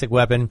fantastic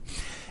weapon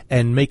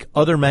and make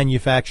other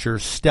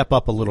manufacturers step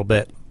up a little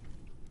bit,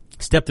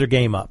 step their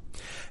game up.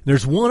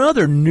 There's one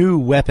other new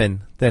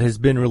weapon that has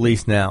been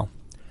released now.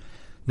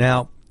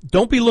 Now,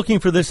 don't be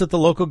looking for this at the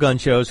local gun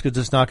shows because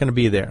it's not going to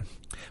be there.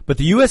 But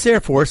the U.S.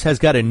 Air Force has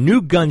got a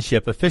new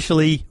gunship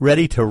officially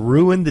ready to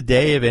ruin the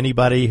day of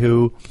anybody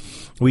who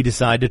we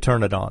decide to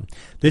turn it on.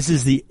 This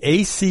is the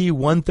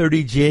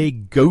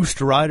AC-130J Ghost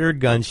Rider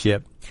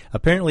gunship.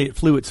 Apparently it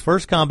flew its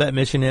first combat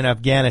mission in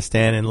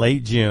Afghanistan in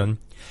late June,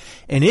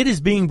 and it is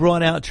being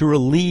brought out to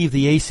relieve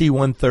the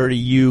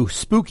AC-130U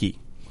Spooky.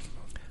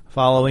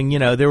 Following,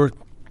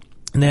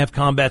 they have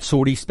combat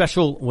sortie.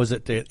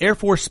 The Air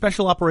Force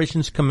Special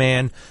Operations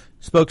Command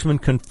spokesman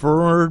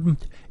confirmed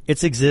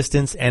its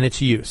existence and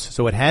its use.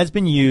 So it has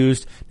been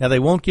used. Now they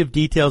won't give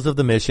details of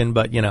the mission,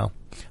 but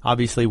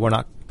obviously we're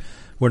not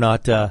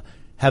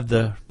have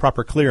the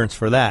proper clearance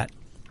for that.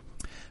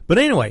 But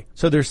anyway,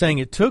 so they're saying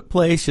it took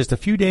place just a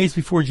few days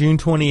before June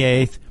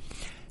 28th.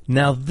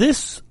 Now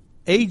this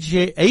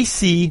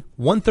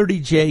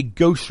AC-130J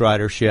Ghost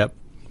Rider ship,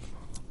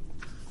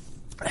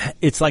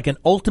 it's like an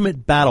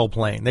ultimate battle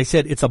plane. They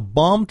said it's a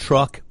bomb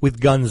truck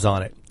with guns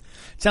on it.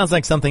 Sounds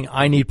like something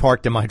I need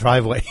parked in my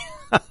driveway.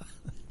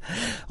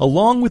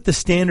 Along with the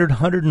standard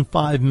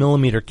 105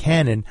 millimeter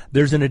cannon,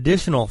 there's an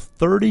additional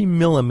 30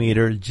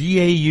 millimeter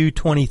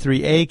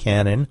GAU-23A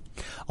cannon,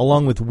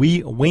 along with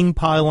wing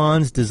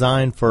pylons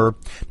designed for,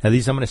 now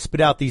these, I'm going to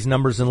spit out these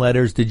numbers and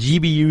letters, the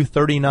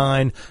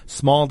GBU-39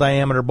 small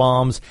diameter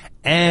bombs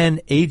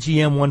and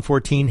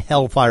AGM-114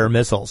 Hellfire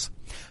missiles.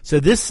 So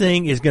this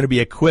thing is going to be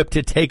equipped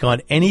to take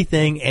on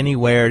anything,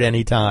 anywhere, at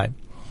any time.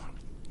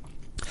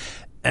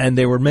 And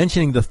they were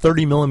mentioning the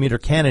 30 millimeter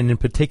cannon in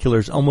particular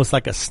is almost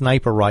like a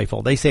sniper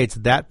rifle. They say it's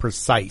that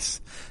precise.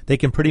 They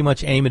can pretty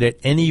much aim it at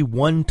any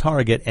one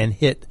target and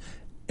hit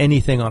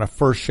anything on a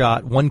first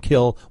shot, one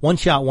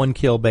shot, one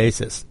kill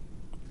basis.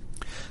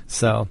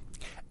 So,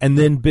 and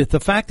then the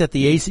fact that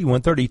the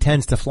AC-130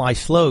 tends to fly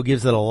slow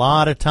gives it a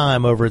lot of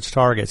time over its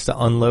targets to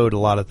unload a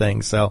lot of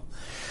things. So,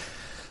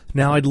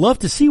 now I'd love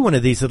to see one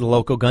of these at a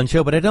local gun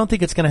show, but I don't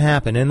think it's going to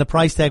happen. And the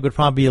price tag would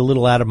probably be a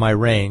little out of my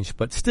range,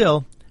 but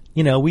still,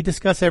 you know, we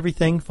discuss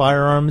everything,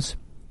 firearms,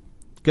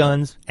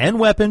 guns, and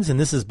weapons, and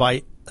this is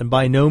by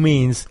no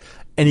means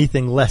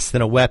anything less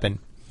than a weapon.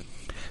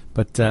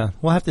 But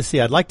we'll have to see.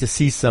 I'd like to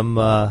see some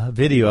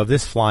video of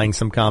this flying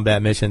some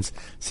combat missions,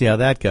 see how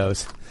that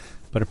goes.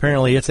 But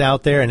apparently it's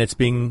out there, and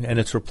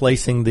it's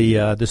replacing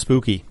the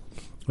Spooky,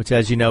 which,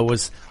 as you know,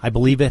 I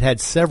believe it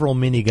had several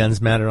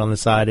miniguns mounted on the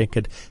side. It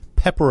could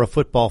pepper a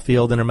football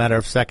field in a matter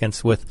of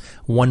seconds with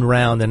one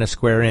round in a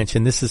square inch,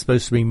 and this is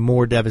supposed to be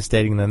more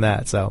devastating than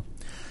that, so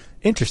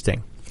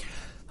interesting.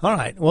 All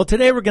right. Well,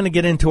 today we're going to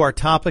get into our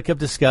topic of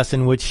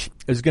discussion, which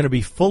is going to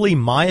be fully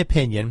my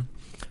opinion.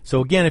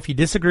 So, again, if you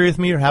disagree with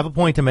me or have a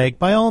point to make,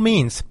 by all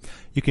means,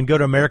 you can go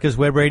to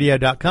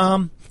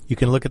americaswebradio.com. You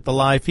can look at the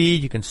live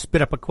feed. You can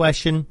spit up a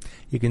question.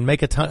 You can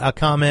make a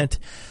comment.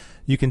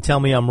 You can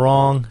tell me I'm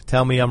wrong,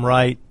 tell me I'm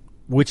right,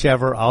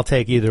 whichever. I'll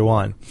take either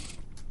one.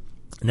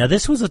 Now,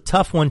 this was a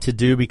tough one to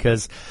do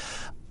because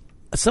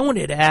someone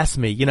had asked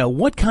me, you know,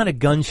 what kind of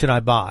gun should I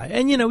buy?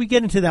 And, you know, we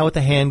get into that with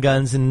the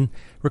handguns and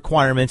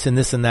requirements and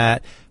this and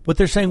that. But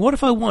they're saying, what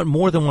if I want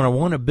more than one? I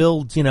want to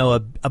build, you know,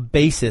 a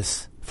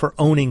basis for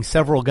owning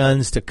several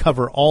guns to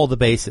cover all the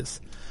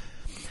bases.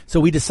 So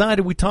we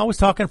decided, was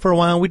talking for a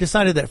while, and we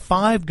decided that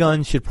 5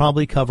 guns should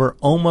probably cover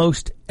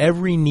almost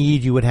every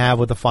need you would have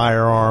with a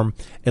firearm,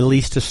 at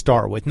least to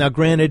start with. Now,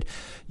 granted,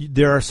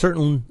 there are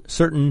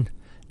certain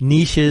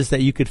niches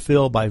that you could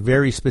fill by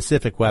very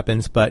specific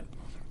weapons, but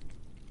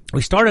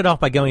we started off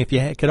by going, if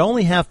you could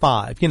only have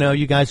 5, you know,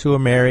 you guys who are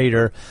married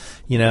or,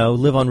 you know,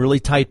 live on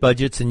really tight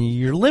budgets and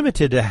you're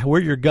limited to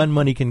where your gun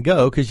money can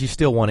go because you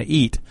still want to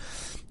eat,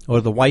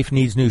 or the wife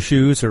needs new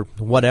shoes or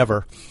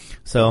whatever.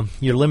 So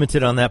you're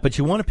limited on that, but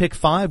you want to pick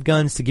 5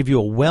 guns to give you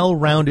a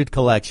well-rounded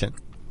collection.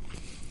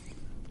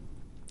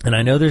 And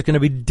I know there's going to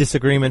be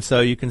disagreements,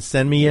 so you can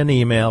send me an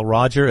email,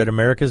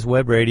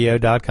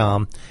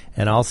 roger@americaswebradio.com,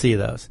 and I'll see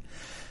those.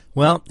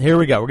 Well, here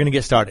we go. We're going to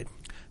get started.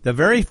 The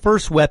very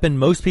first weapon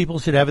most people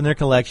should have in their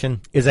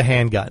collection is a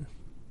handgun.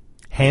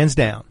 Hands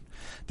down.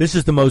 This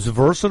is the most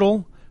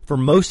versatile for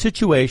most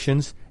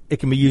situations. It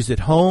can be used at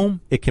home.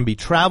 It can be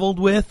traveled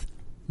with.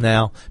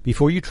 Now,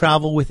 before you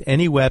travel with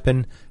any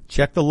weapon,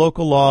 check the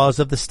local laws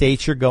of the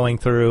states you're going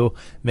through.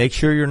 Make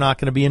sure you're not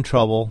going to be in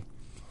trouble.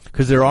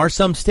 Because there are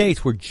some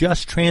states where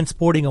just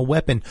transporting a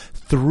weapon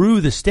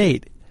through the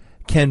state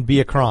can be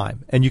a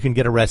crime, and you can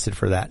get arrested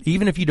for that.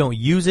 Even if you don't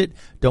use it,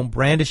 don't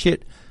brandish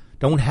it,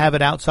 don't have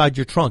it outside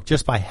your trunk,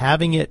 just by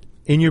having it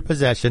in your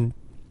possession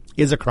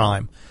is a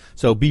crime.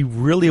 So be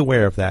really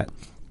aware of that.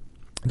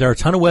 There are a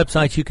ton of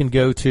websites you can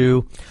go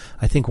to.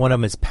 I think one of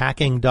them is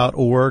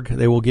packing.org.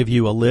 They will give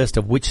you a list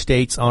of which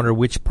states honor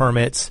which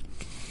permits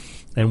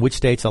and which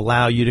states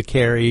allow you to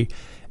carry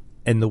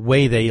and the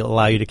way they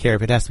allow you to carry.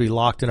 If it has to be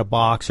locked in a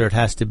box or it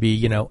has to be,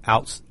 you know,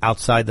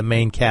 outside the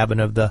main cabin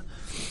of the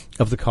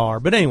car.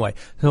 But anyway,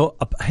 so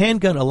a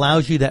handgun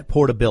allows you that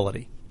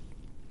portability.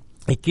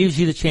 It gives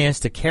you the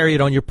chance to carry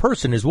it on your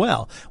person as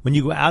well. When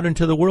you go out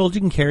into the world,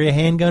 you can carry a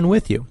handgun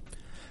with you.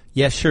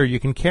 Yes, sure, you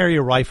can carry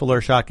a rifle or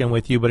a shotgun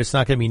with you, but it's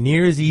not going to be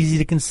near as easy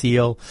to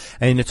conceal,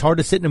 and it's hard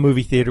to sit in a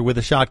movie theater with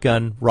a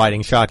shotgun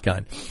riding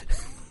shotgun.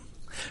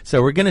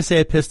 So we're going to say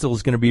a pistol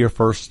is going to be your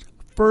first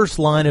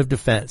line of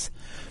defense.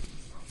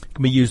 It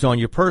can be used on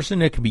your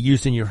person. It can be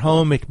used in your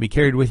home. It can be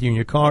carried with you in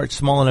your car. It's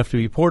small enough to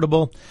be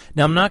portable.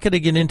 Now, I'm not going to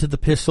get into the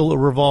pistol or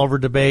revolver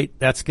debate.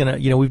 That's going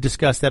to, you know, we've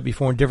discussed that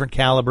before in different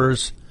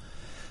calibers.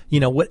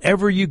 You know,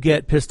 whatever you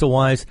get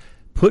pistol-wise,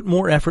 put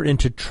more effort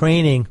into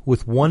training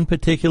with one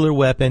particular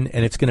weapon,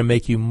 and it's going to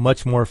make you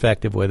much more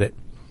effective with it.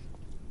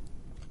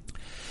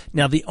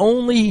 Now, the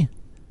only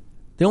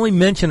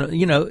mention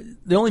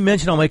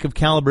I'll make of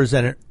calibers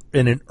that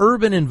in an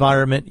urban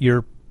environment,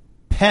 your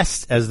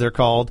pests, as they're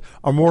called,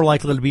 are more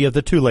likely to be of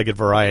the 2-legged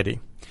variety.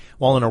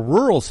 While in a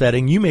rural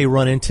setting, you may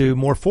run into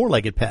more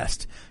 4-legged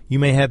pests. You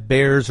may have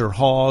bears or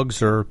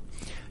hogs or,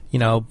 you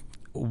know,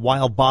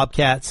 wild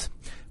bobcats,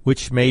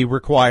 which may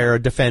require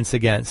a defense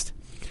against.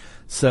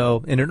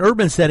 So in an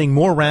urban setting,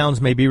 more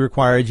rounds may be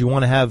required. You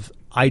want to have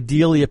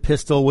Ideally a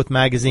pistol with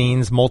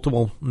magazines,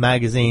 multiple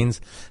magazines.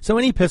 So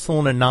any pistol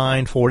in a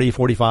 9, 40,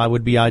 45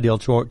 would be ideal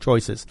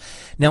choices.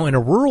 Now in a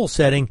rural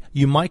setting,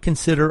 you might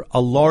consider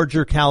a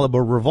larger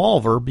caliber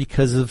revolver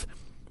because of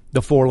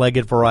the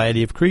four-legged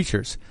variety of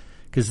creatures.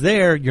 Because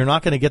there, you're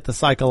not going to get the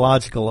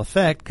psychological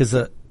effect because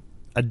a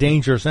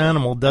dangerous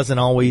animal doesn't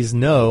always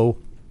know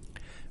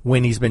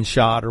when he's been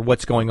shot or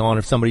what's going on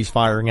if somebody's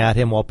firing at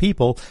him, while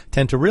people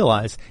tend to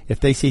realize if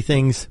they see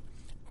things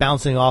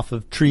bouncing off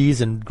of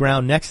trees and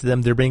ground next to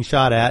them, they're being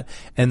shot at,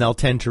 and they'll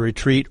tend to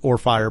retreat or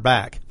fire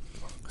back.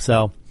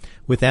 So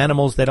with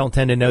animals, they don't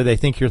tend to know. They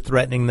think you're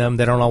threatening them.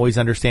 They don't always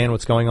understand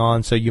what's going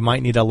on. So you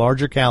might need a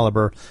larger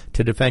caliber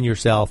to defend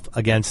yourself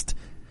against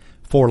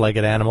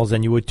four-legged animals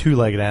than you would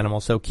two-legged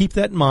animals. So keep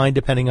that in mind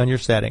depending on your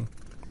setting.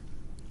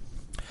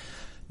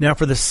 Now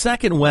for the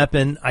second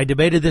weapon, I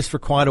debated this for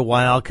quite a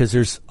while because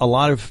there's a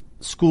lot of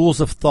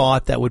schools of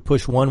thought that would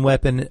push one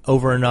weapon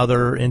over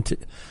another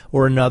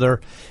or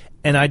another.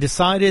 And I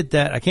decided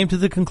that I came to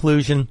the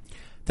conclusion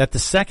that the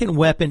second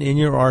weapon in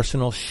your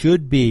arsenal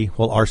should be,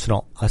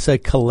 arsenal. I say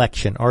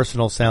collection.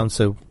 Arsenal sounds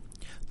so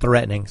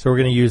threatening. So we're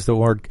going to use the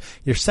word.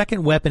 Your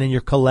second weapon in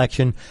your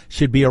collection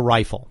should be a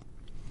rifle.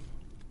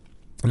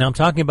 Now I'm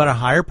talking about a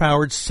higher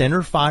powered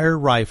center fire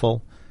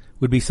rifle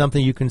would be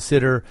something you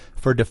consider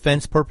for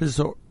defense purposes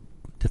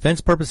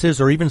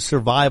or even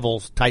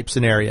survival type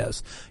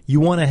scenarios. You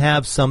want to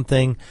have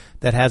something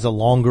that has a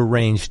longer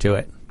range to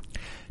it.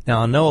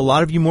 Now, I know a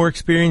lot of you more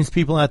experienced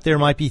people out there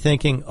might be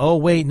thinking, oh,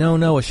 wait,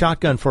 no, a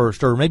shotgun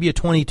first, or maybe a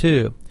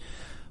 .22.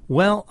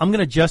 Well, I'm going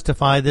to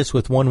justify this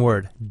with one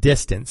word,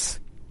 distance.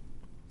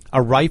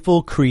 A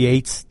rifle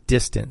creates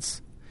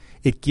distance.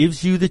 It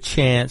gives you the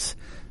chance,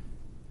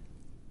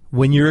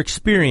 when you're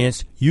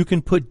experienced, you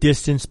can put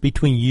distance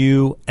between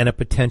you and a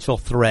potential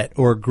threat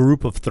or a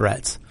group of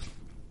threats.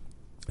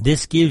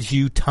 This gives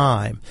you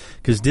time,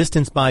 because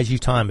distance buys you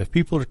time. If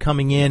people are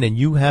coming in and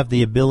you have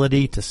the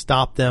ability to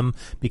stop them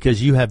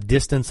because you have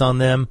distance on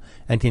them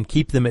and can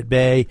keep them at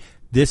bay,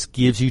 this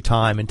gives you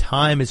time, and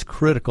time is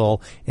critical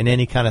in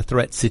any kind of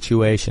threat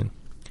situation.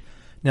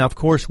 Now, of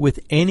course, with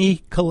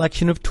any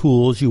collection of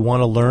tools, you want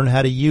to learn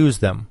how to use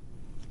them,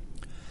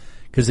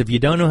 because if you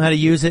don't know how to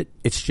use it,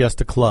 it's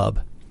just a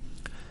club.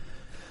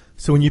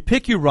 So when you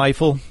pick your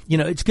rifle,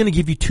 it's going to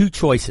give you two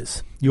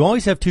choices. You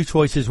always have two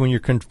choices when you're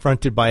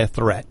confronted by a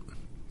threat.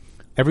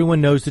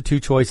 Everyone knows the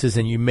two choices,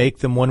 and you make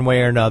them one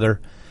way or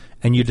another,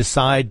 and you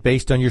decide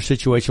based on your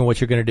situation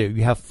what you're going to do.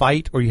 You have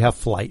fight or you have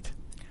flight.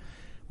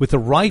 With a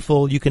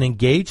rifle, you can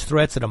engage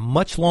threats at a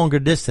much longer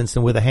distance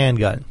than with a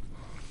handgun.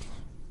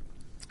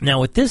 Now,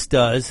 what this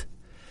does,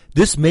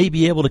 this may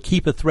be able to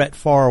keep a threat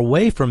far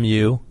away from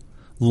you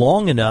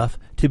long enough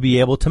to be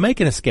able to make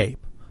an escape,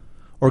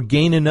 or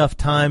gain enough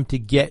time to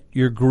get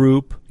your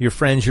group, your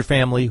friends, your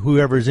family,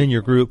 whoever's in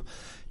your group,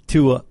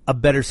 to a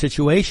better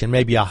situation,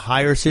 maybe a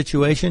higher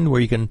situation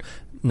where you can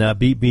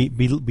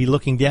be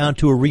looking down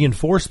to a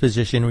reinforced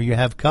position where you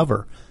have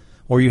cover,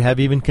 or you have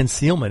even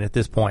concealment at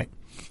this point,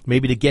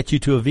 maybe to get you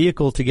to a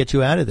vehicle to get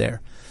you out of there.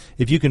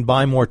 If you can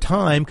buy more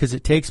time, because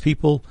it takes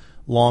people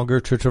longer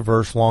to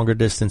traverse longer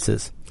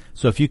distances.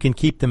 So if you can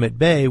keep them at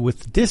bay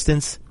with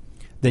distance,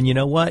 then you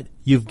know what?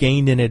 You've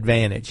gained an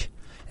advantage.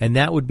 And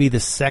that would be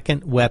the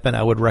second weapon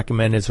I would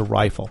recommend as a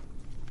rifle.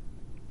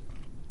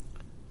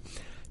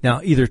 Now,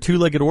 either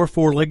two-legged or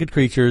four-legged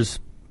creatures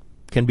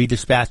can be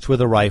dispatched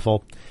with a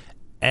rifle.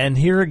 And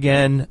here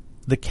again,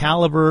 the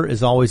caliber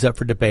is always up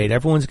for debate.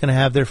 Everyone's going to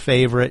have their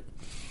favorite.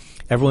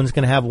 Everyone's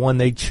going to have one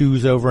they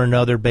choose over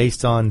another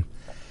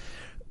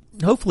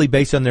hopefully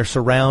based on their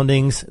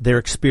surroundings, their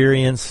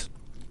experience.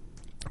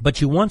 But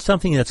you want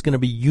something that's going to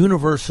be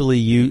universally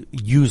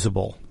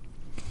usable.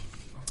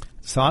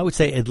 So I would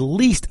say at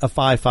least a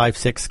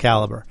 .556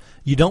 caliber.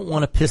 You don't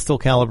want a pistol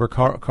caliber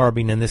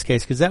carbine in this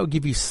case, because that would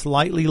give you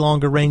slightly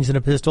longer range than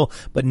a pistol,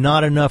 but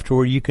not enough to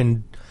where you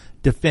can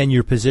defend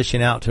your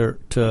position out to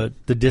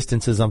the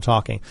distances I'm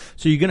talking.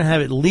 So you're going to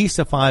have at least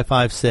a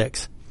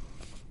 .556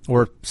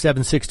 or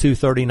 7.62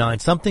 39,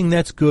 something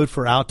that's good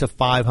for out to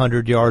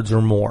 500 yards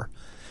or more.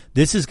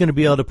 This is going to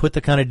be able to put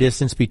the kind of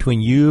distance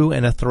between you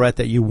and a threat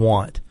that you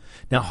want.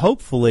 Now,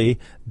 hopefully,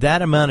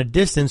 that amount of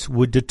distance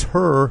would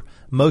deter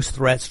most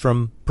threats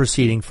from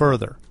proceeding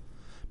further,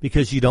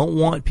 because you don't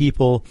want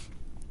people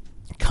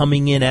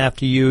coming in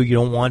after you. You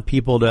don't want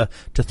people to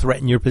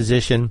threaten your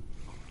position.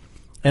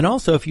 And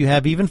also, if you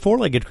have even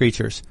four-legged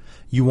creatures,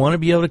 you want to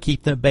be able to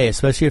keep them at bay,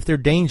 especially if they're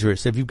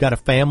dangerous. If you've got a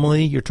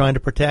family you're trying to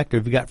protect, or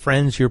if you've got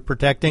friends you're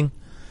protecting,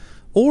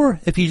 or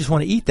if you just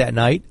want to eat that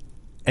night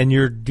and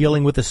you're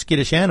dealing with a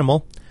skittish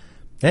animal,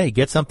 hey,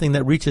 get something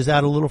that reaches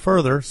out a little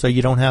further so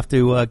you don't have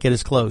to get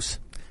as close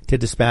to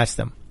dispatch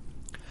them.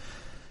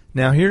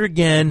 Now, here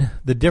again,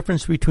 the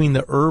difference between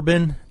the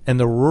urban and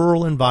the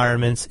rural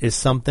environments is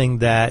something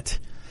that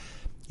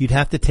you'd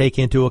have to take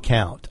into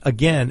account.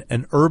 Again,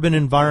 an urban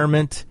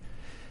environment,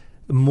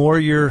 more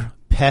your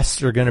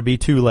pests are going to be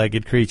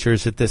two-legged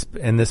creatures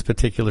in this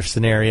particular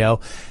scenario.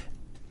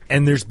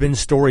 And there's been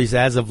stories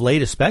as of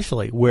late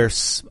especially where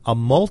a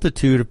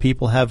multitude of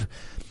people have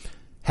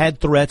had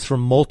threats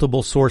from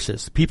multiple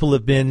sources. People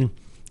have been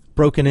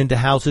broken into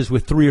houses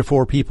with 3 or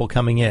 4 people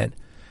coming in.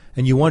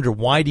 And you wonder,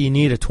 why do you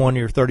need a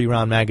 20 or 30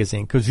 round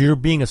magazine? Because you're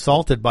being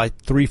assaulted by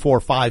 3, 4,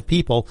 5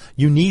 people.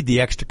 You need the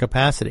extra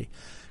capacity.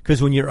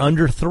 Because when you're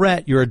under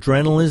threat, your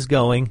adrenaline is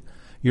going,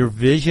 your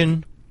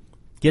vision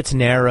gets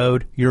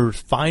narrowed, your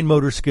fine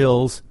motor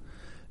skills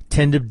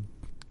tend to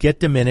get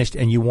diminished,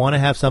 and you want to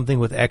have something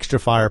with extra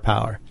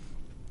firepower.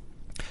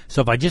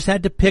 So if I just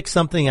had to pick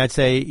something, I'd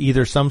say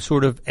either some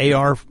sort of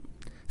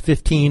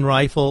AR-15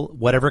 rifle,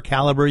 whatever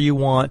caliber you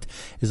want,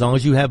 as long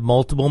as you have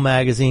multiple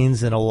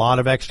magazines and a lot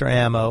of extra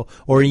ammo,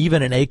 or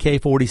even an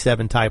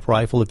AK-47 type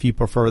rifle if you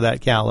prefer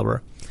that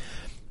caliber.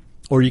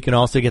 Or you can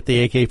also get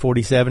the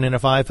AK-47 in a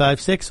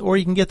 5.56, or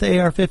you can get the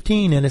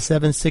AR-15 in a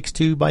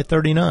 7.62 by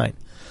 39.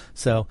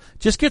 So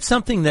just get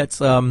something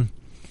that's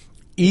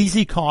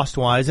easy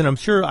cost-wise, and I'm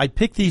sure I'd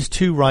pick these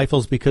 2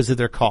 rifles because of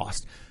their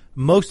cost.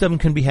 Most of them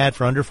can be had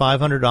for under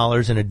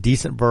 $500 in a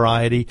decent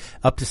variety,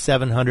 up to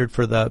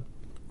 $700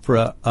 for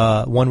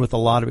a one with a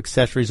lot of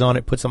accessories on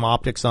it. Put some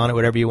optics on it,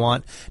 whatever you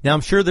want. Now,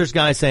 I'm sure there's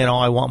guys saying,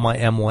 I want my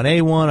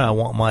M1A1, I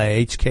want my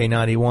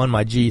HK91,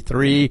 my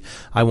G3,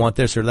 I want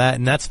this or that,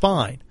 and that's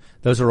fine.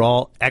 Those are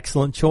all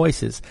excellent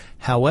choices.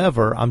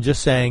 However, I'm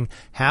just saying,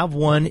 have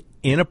one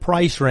in a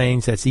price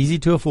range that's easy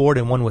to afford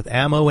and one with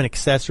ammo and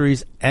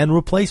accessories and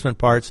replacement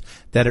parts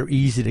that are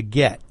easy to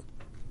get.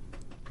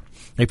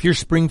 If your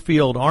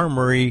Springfield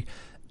Armory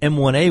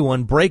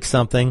M1A1 breaks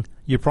something,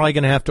 you're probably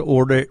going to have to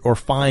order it or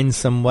find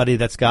somebody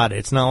that's got it.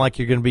 It's not like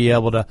you're going to be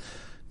able to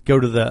go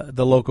to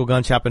the local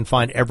gun shop and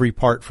find every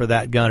part for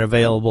that gun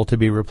available to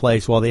be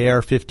replaced. While the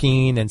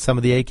AR-15 and some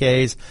of the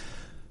AKs,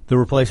 the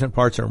replacement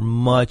parts are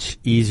much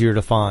easier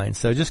to find.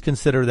 So just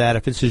consider that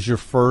if this is your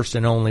first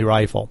and only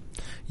rifle.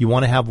 You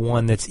want to have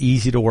one that's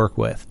easy to work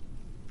with.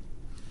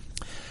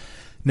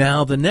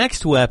 Now, the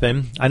next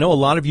weapon, I know a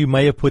lot of you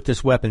may have put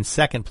this weapon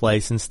second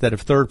place instead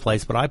of third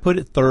place, but I put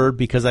it third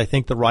because I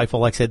think the rifle,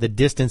 like I said, the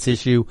distance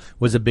issue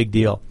was a big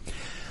deal.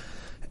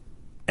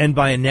 And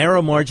by a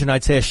narrow margin,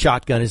 I'd say a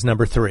shotgun is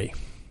number 3.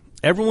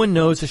 Everyone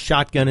knows a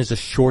shotgun is a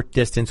short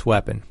distance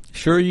weapon.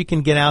 Sure, you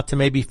can get out to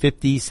maybe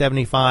 50,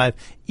 75,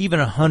 even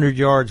 100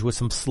 yards with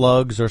some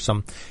slugs or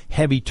some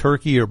heavy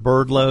turkey or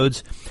bird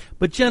loads,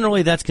 but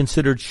generally that's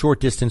considered short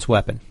distance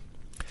weapon.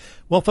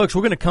 Well, folks,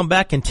 we're going to come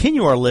back,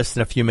 continue our list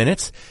in a few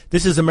minutes.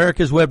 This is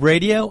America's Web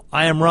Radio.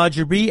 I am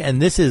Roger B., and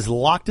this is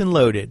Locked and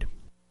Loaded.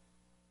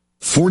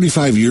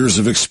 45 years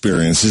of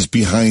experience is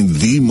behind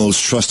the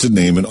most trusted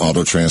name in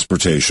auto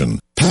transportation.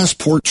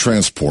 Passport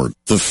Transport,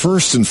 the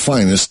first and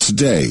finest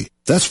today.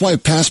 That's why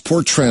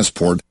Passport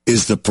Transport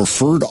is the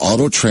preferred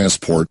auto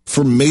transport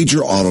for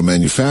major auto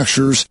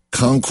manufacturers,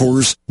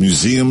 concours,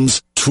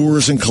 museums,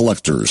 tours, and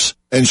collectors,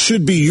 and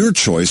should be your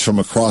choice from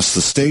across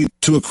the state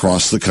to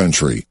across the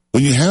country.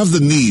 When you have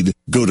the need,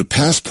 go to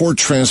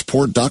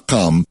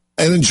PassportTransport.com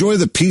and enjoy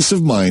the peace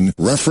of mind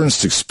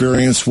referenced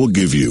experience will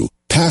give you.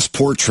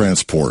 Passport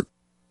Transport.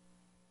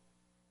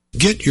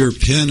 Get your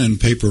pen and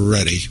paper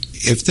ready.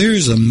 If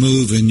there's a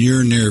move in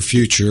your near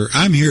future,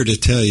 I'm here to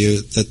tell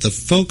you that the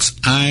folks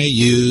I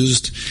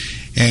used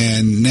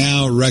and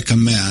now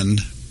recommend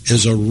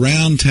is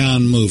Around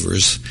Town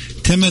Movers.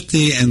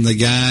 Timothy and the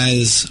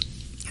guys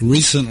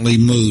recently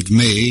moved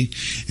me,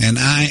 and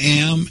I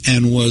am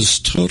and was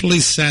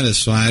totally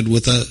satisfied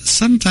with a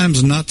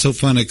sometimes not so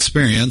fun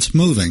experience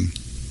moving.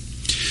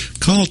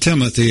 Call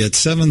Timothy at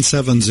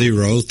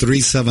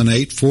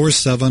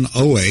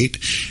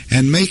 770-378-4708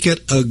 and make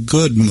it a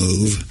good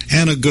move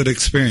and a good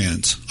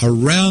experience.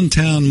 Around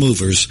Town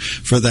Movers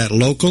for that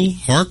local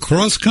or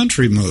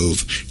cross-country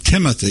move.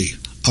 Timothy,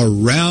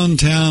 Around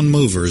Town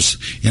Movers,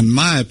 in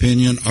my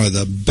opinion, are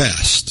the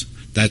best.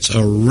 That's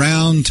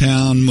Around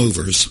Town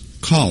Movers.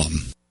 Call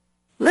them.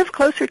 Live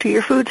closer to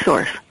your food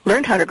source.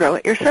 Learn how to grow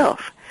it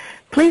yourself.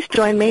 Please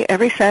join me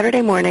every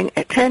Saturday morning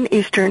at 10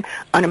 Eastern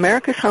on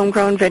America's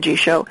Homegrown Veggie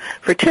Show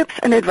for tips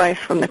and advice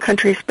from the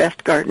country's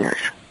best gardeners.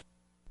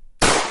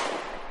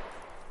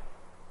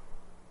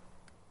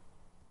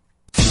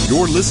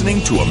 You're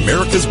listening to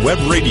America's Web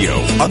Radio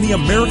on the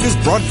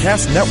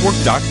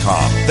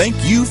AmericasBroadcastNetwork.com. Thank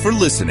you for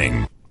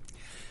listening.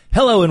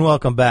 Hello and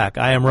welcome back.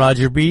 I am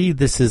Roger B.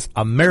 This is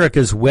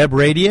America's Web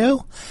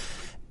Radio,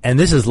 and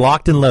this is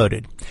Locked and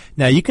Loaded.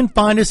 Now, you can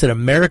find us at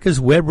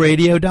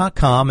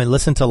americaswebradio.com and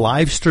listen to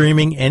live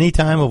streaming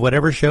anytime of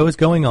whatever show is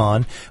going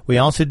on. We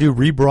also do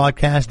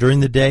rebroadcast during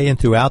the day and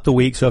throughout the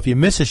week, so if you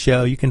miss a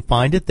show, you can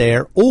find it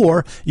there,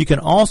 or you can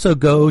also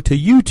go to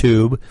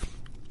YouTube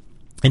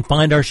and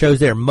find our shows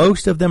there.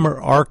 Most of them are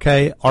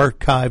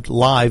archived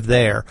live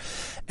there,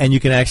 and you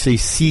can actually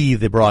see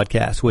the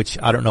broadcast, which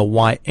I don't know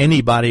why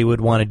anybody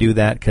would want to do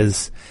that,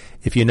 because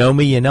if you know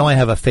me, you know I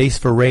have a face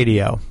for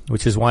radio,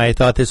 which is why I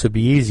thought this would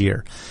be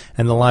easier.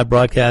 And the live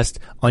broadcast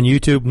on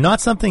YouTube, not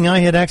something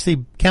I had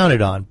actually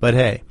counted on, but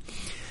hey,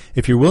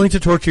 if you're willing to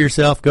torture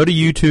yourself, go to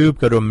YouTube,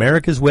 go to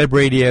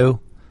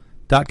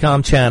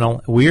americaswebradio.com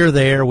channel. We are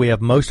there. We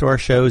have most of our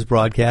shows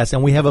broadcast,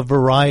 and we have a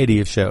variety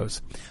of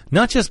shows.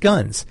 Not just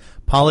guns,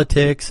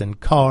 politics and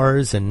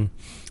cars and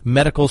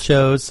medical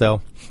shows.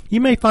 So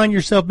you may find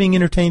yourself being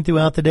entertained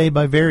throughout the day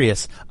by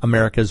various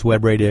America's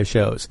Web Radio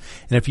shows.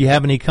 And if you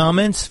have any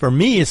comments, for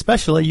me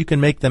especially, you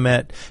can make them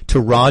to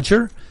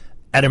Roger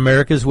at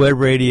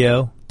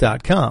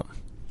americaswebradio.com.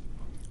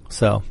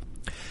 So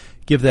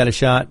give that a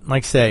shot.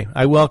 Like I say,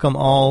 I welcome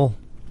all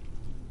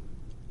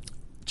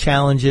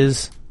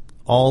challenges,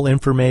 all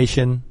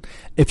information.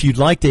 If you'd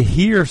like to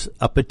hear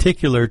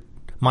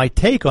my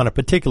take on a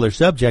particular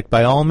subject,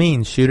 by all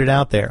means, shoot it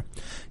out there.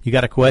 You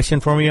got a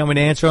question for me you want me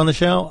to answer on the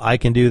show? I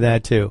can do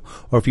that too.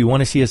 Or if you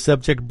want to see a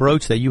subject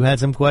broached that you had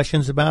some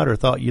questions about or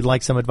thought you'd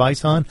like some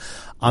advice on,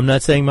 I'm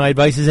not saying my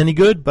advice is any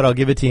good, but I'll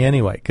give it to you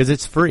anyway because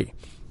it's free.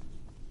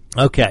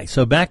 Okay,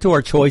 so back to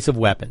our choice of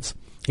weapons.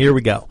 Here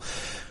we go.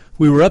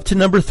 We were up to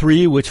number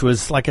 3, which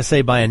was, like I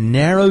say, by a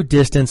narrow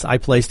distance, I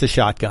placed a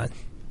shotgun.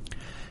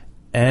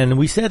 And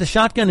we said a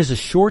shotgun is a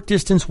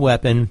short-distance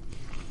weapon,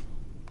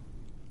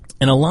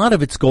 and a lot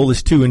of its goal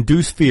is to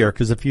induce fear,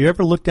 because if you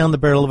ever look down the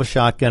barrel of a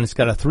shotgun, it's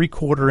got a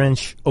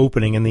 3/4-inch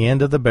opening in the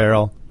end of the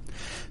barrel,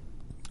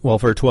 well,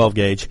 for a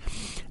 12-gauge,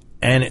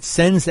 and it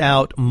sends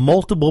out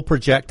multiple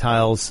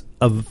projectiles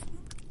of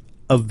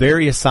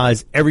various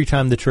size every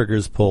time the trigger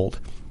is pulled.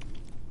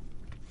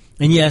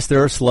 And yes,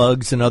 there are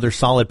slugs and other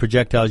solid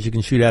projectiles you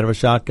can shoot out of a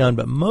shotgun,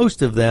 but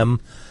most of them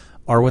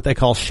are what they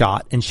call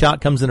shot. And shot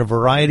comes in a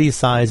variety of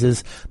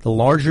sizes. The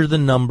larger the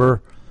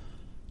number,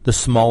 the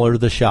smaller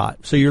the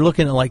shot. So you're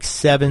looking at like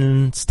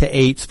 7s to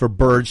 8s for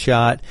bird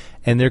shot,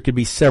 and there could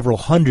be several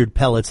hundred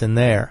pellets in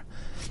there.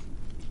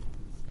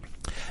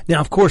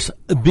 Now, of course,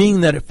 being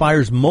that it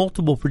fires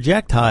multiple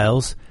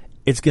projectiles,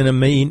 it's going to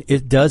mean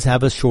it does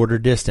have a shorter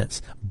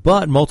distance.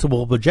 But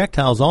multiple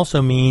projectiles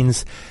also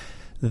means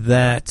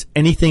that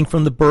anything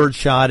from the bird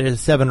shot at a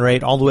 7 or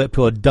 8 all the way up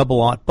to a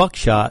double-aught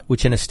buckshot,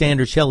 which in a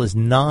standard shell is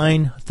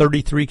 9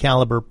 .33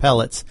 caliber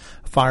pellets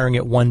firing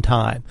at one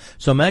time.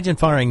 So imagine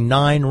firing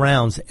 9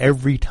 rounds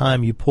every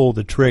time you pull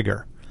the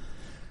trigger.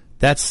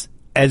 That's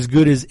as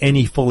good as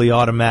any fully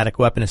automatic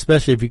weapon,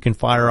 especially if you can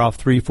fire off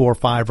 3, 4,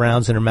 5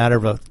 rounds in a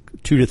matter of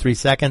 2 to 3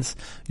 seconds.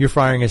 You're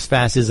firing as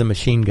fast as a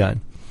machine gun.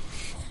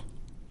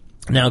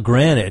 Now,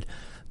 granted,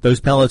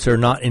 those pellets are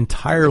not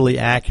entirely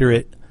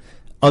accurate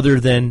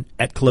other than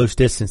at close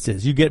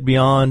distances. You get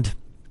beyond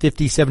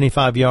 50,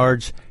 75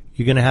 yards,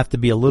 you're going to have to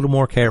be a little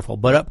more careful.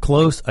 But up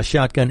close, a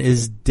shotgun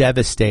is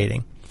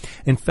devastating.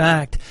 In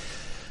fact,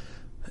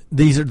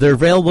 they're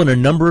available in a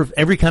number of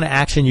every kind of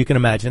action you can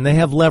imagine. They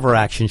have lever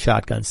action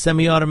shotguns,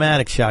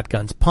 semi-automatic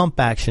shotguns, pump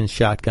action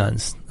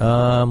shotguns.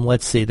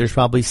 Let's see, there's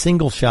probably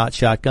single shot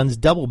shotguns,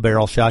 double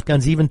barrel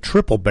shotguns, even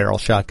triple barrel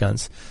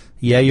shotguns.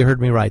 Yeah, you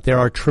heard me right. There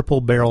are triple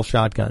barrel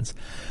shotguns.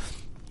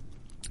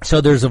 So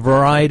there's a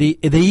variety.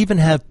 They even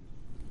have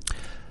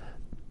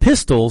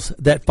pistols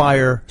that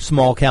fire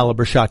small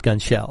caliber shotgun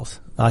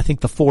shells. I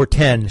think the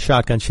 410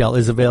 shotgun shell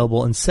is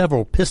available in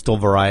several pistol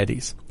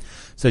varieties.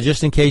 So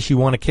just in case you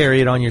want to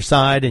carry it on your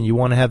side and you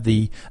want to have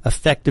the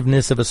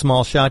effectiveness of a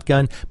small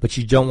shotgun, but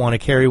you don't want to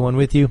carry one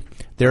with you,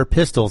 there are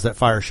pistols that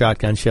fire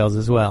shotgun shells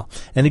as well.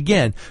 And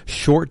again,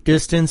 short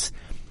distance.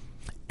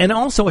 And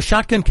also a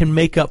shotgun can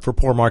make up for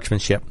poor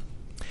marksmanship.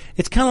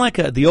 It's kind of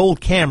like the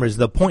old cameras,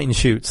 the point and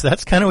shoots.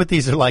 That's kind of what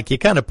these are like. You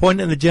kind of point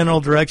in the general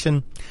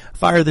direction,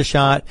 fire the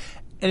shot,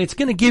 and it's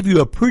going to give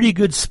you a pretty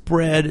good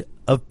spread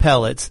of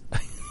pellets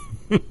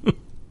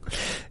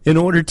in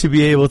order to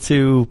be able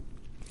to,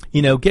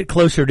 get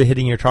closer to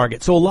hitting your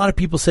target. So a lot of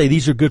people say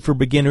these are good for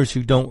beginners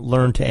who don't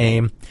learn to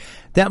aim.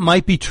 That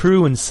might be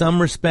true in some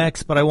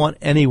respects, but I want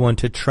anyone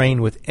to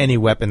train with any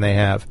weapon they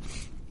have.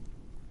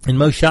 And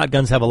most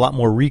shotguns have a lot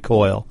more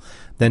recoil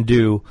than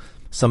do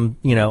some,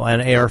 an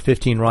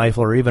AR-15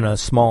 rifle or even a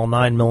small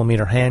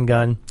 9mm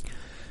handgun.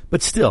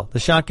 But still, the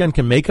shotgun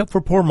can make up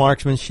for poor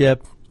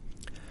marksmanship,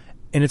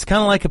 and it's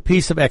kind of like a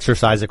piece of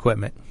exercise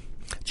equipment.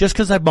 Just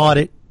because I bought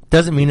it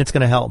doesn't mean it's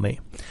going to help me.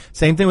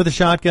 Same thing with the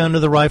shotgun or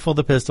the rifle,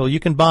 the pistol.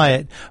 You can buy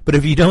it, but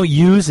if you don't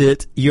use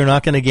it, you're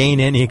not going to gain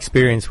any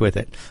experience with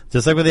it.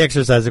 Just like with the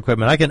exercise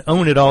equipment. I can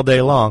own it all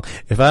day long.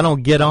 If I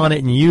don't get on it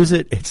and use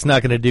it, it's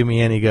not going to do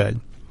me any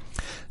good.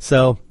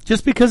 So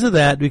just because of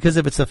that, because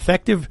of its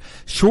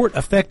short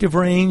effective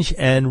range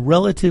and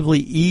relatively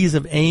ease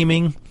of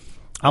aiming,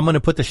 I'm going to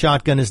put the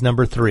shotgun as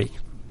number 3.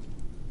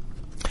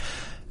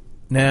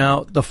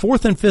 Now, the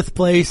 4th and 5th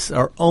place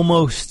are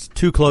almost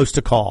too close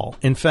to call.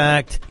 In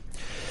fact,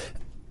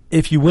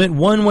 if you went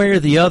one way or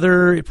the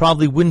other, it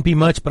probably wouldn't be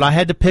much, but I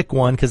had to pick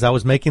one because I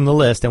was making the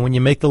list. And when you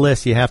make the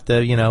list, you have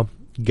to,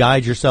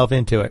 guide yourself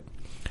into it.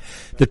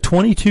 The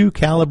 .22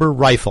 caliber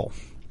rifle.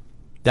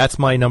 That's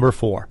my number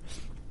 4.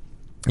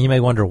 You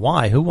may wonder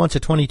why. Who wants a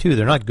 .22?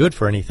 They're not good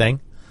for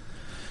anything.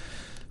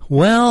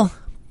 Well,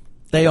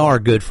 they are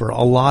good for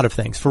a lot of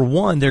things. For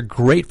one, they're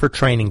great for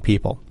training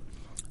people.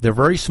 They're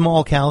very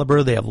small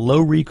caliber. They have low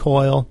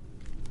recoil.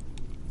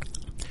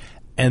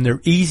 And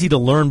they're easy to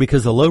learn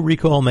because the low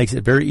recoil makes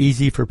it very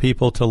easy for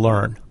people to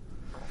learn.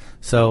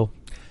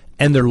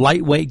 And they're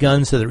lightweight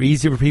guns, so they're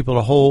easy for people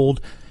to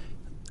hold.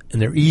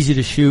 And they're easy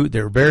to shoot.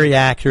 They're very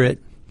accurate.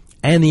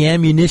 And the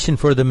ammunition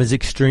for them is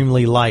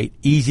extremely light,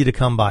 easy to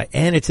come by,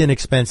 and it's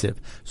inexpensive.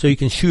 So you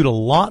can shoot a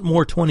lot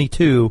more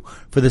 .22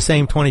 for the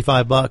same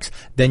 $25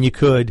 than you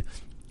could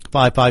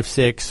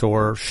 5.56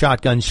 or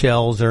shotgun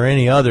shells or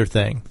any other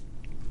thing.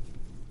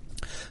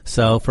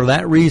 So for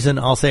that reason,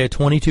 I'll say a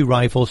 .22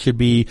 rifle should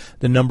be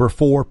the number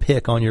 4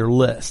 pick on your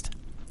list.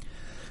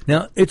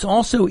 Now, it's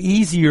also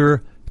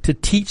easier to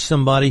teach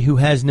somebody who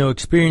has no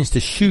experience to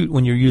shoot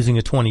when you're using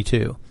a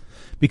 .22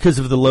 because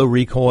of the low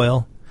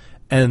recoil.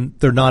 And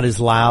they're not as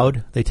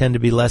loud. They tend to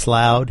be less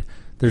loud.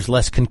 There's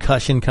less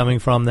concussion coming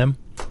from them.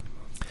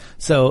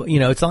 So,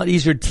 it's a lot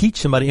easier to teach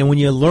somebody. And when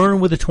you learn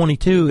with a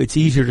 .22, it's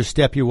easier to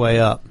step your way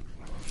up.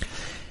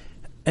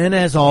 And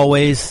as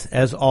always,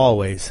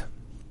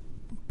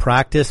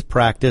 practice,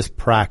 practice,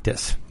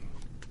 practice.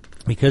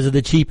 Because of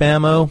the cheap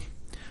ammo,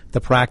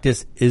 the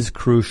practice is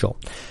crucial.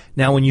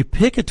 Now, when you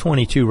pick a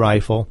 .22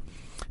 rifle,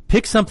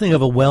 pick something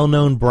of a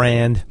well-known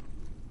brand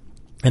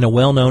and a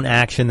well-known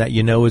action that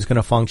you know is going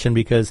to function,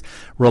 because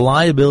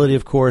reliability,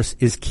 of course,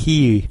 is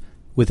key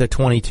with a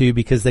 .22,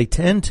 because the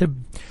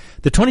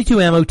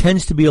 .22 ammo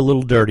tends to be a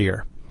little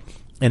dirtier,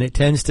 and it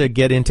tends to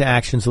get into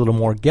actions a little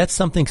more. Get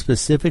something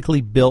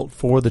specifically built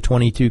for the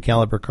 .22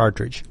 caliber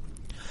cartridge,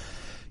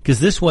 because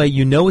this way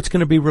you know it's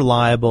going to be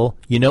reliable,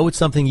 you know it's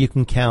something you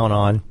can count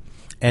on,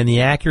 and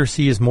the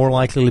accuracy is more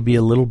likely to be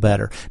a little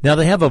better. Now,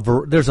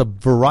 there's a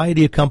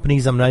variety of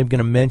companies. I'm not even going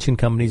to mention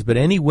companies, but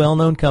any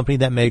well-known company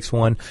that makes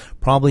one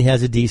probably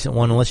has a decent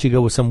one, unless you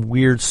go with some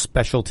weird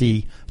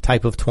specialty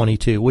type of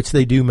 .22, which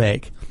they do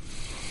make.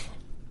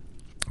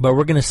 But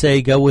we're going to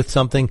say go with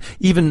something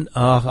even,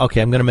 I'm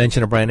going to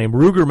mention a brand name.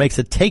 Ruger makes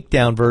a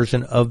takedown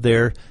version of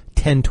their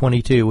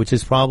 10-22, which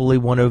is probably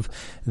one of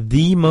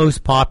the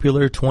most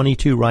popular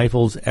 .22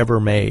 rifles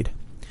ever made.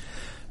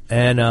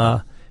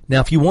 And, now,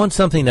 if you want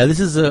something, now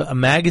this is a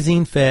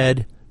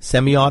magazine-fed,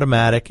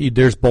 semi-automatic.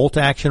 There's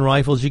bolt-action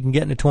rifles you can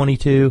get in a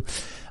 .22.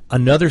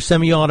 Another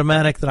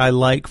semi-automatic that I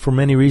like for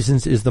many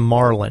reasons is the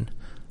Marlin,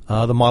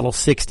 the Model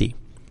 60.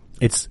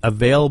 It's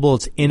available,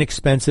 it's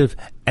inexpensive,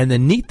 and the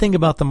neat thing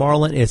about the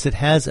Marlin is it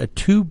has a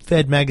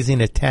tube-fed magazine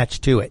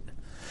attached to it.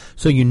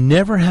 So you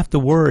never have to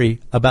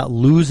worry about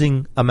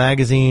losing a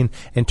magazine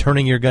and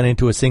turning your gun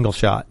into a single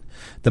shot.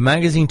 The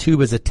magazine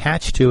tube is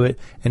attached to it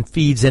and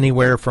feeds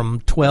anywhere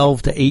from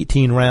 12 to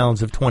 18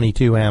 rounds of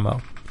 .22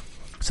 ammo.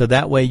 So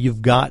that way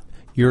you've got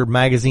your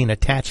magazine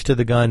attached to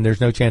the gun.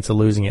 There's no chance of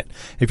losing it.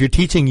 If you're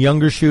teaching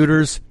younger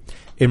shooters,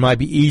 it might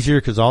be easier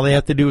because all they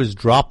have to do is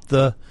drop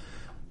the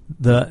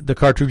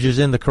cartridges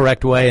in the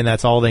correct way, and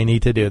that's all they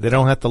need to do. They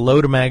don't have to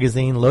load a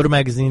magazine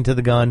to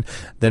the gun,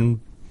 then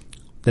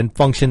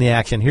function the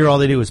action. Here all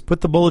they do is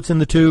put the bullets in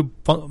the tube,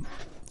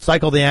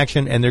 cycle the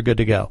action, and they're good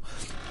to go.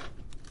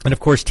 And, of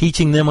course,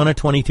 teaching them on a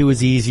 .22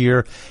 is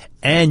easier,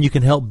 and you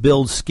can help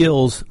build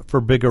skills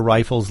for bigger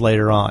rifles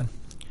later on.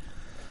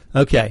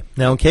 Okay,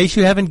 now in case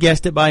you haven't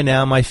guessed it by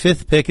now, my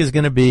 5th pick is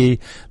going to be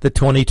the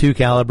 .22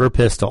 caliber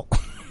pistol.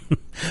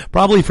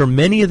 Probably for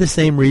many of the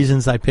same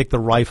reasons I picked the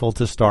rifle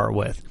to start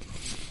with.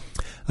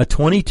 A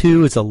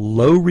 .22 is a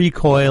low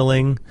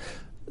recoiling,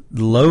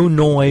 low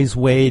noise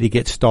way to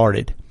get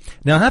started.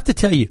 Now, I have to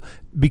tell you,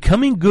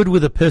 becoming good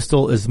with a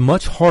pistol is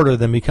much harder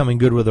than becoming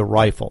good with a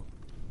rifle,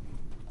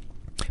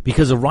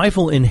 because a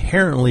rifle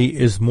inherently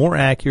is more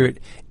accurate,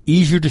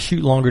 easier to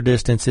shoot longer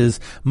distances,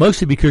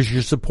 mostly because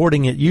you're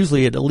supporting it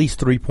usually at least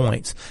 3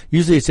 points.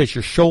 Usually it's at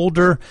your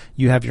shoulder,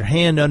 you have your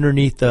hand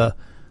underneath the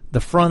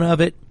front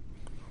of it,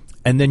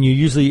 and then you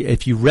usually,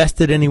 if you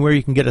rest it anywhere,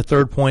 you can get a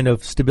third point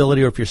of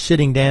stability, or if you're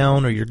sitting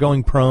down or you're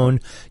going prone,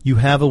 you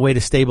have a way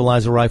to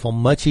stabilize a rifle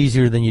much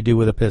easier than you do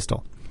with a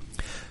pistol.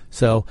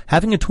 So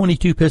having a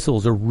 .22 pistol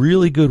is a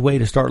really good way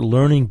to start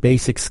learning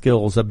basic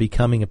skills of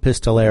becoming a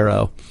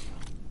pistolero,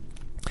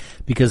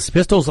 because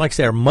pistols, like I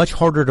say, are much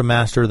harder to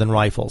master than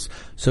rifles.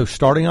 So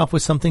starting off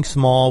with something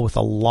small with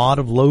a lot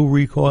of low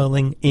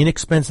recoiling,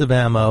 inexpensive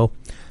ammo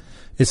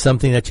is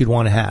something that you'd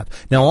want to have.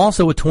 Now,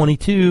 also with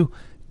 .22,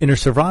 in a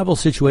survival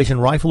situation,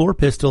 rifle or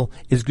pistol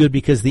is good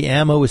because the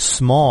ammo is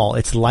small.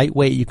 It's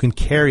lightweight. You can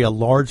carry a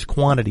large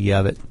quantity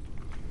of it.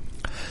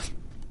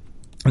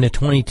 And a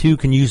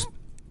 .22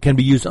 can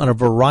be used on a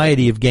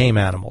variety of game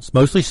animals,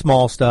 mostly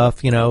small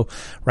stuff,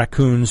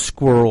 raccoons,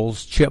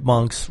 squirrels,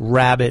 chipmunks,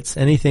 rabbits,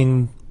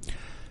 anything.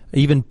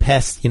 Even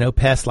pests,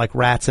 pests like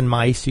rats and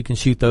mice, you can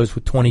shoot those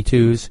with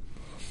 .22s.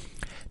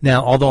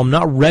 Now, although I'm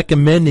not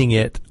recommending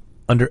it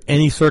under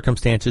any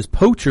circumstances,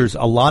 poachers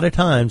a lot of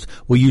times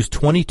will use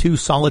 .22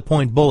 solid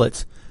point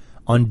bullets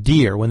on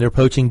deer when they're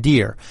poaching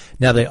deer.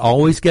 Now, they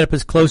always get up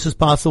as close as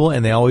possible,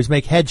 and they always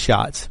make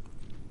headshots.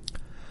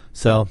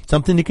 So,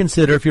 something to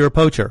consider if you're a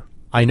poacher.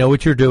 I know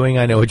what you're doing,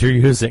 I know what you're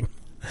using.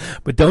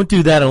 But don't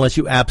do that unless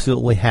you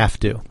absolutely have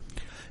to.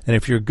 And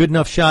if you're a good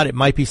enough shot, it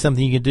might be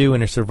something you can do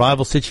in a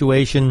survival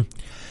situation.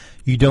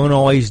 You don't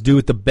always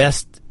do the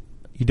best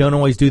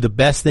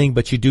thing,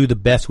 but you do the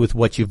best with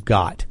what you've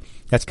got.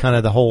 That's kind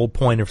of the whole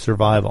point of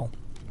survival.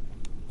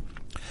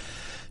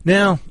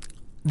 Now,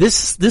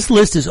 this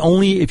list is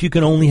only if you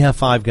can only have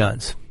 5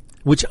 guns,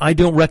 which I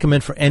don't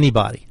recommend for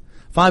anybody.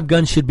 5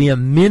 guns should be a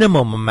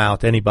minimum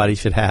amount anybody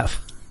should have.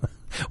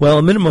 Well,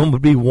 a minimum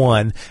would be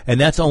 1, and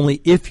that's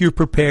only if you're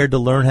prepared to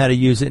learn how to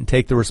use it and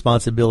take the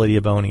responsibility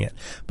of owning it.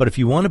 But if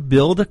you want to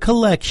build a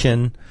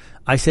collection,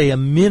 I say a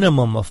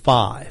minimum of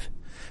 5. And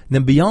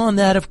then beyond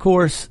that, of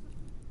course,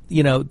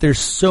 there's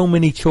so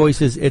many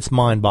choices, it's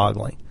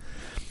mind-boggling.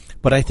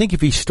 But I think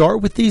if you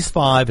start with these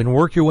 5 and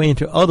work your way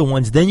into other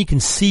ones, then you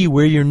can see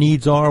where your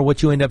needs are,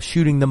 what you end up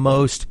shooting the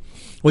most,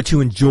 what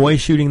you enjoy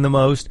shooting the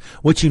most,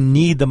 what you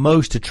need the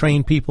most to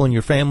train people in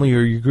your family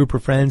or your group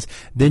of friends.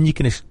 Then you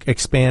can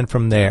expand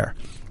from there.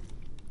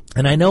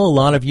 And I know a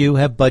lot of you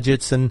have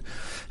budgets and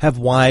have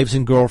wives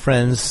and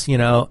girlfriends,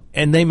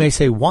 and they may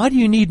say, why do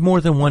you need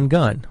more than 1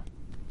 gun?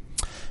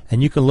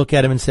 And you can look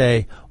at them and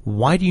say,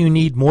 why do you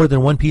need more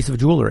than 1 piece of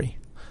jewelry?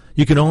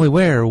 You can only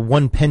wear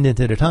 1 pendant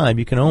at a time.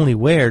 You can only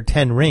wear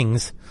 10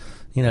 rings.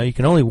 You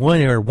can only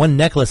wear 1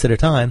 necklace at a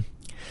time.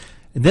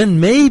 And then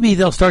maybe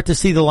they'll start to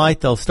see the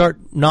light. They'll start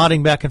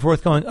nodding back and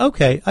forth going,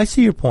 okay, I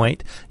see your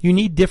point. You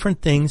need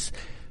different things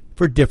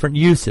for different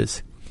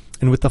uses.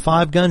 And with the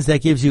 5 guns,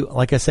 that gives you,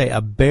 like I say,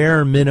 a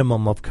bare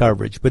minimum of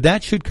coverage. But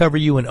that should cover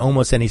you in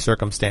almost any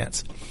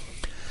circumstance.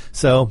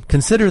 So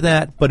consider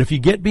that. But if you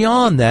get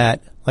beyond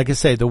that, like I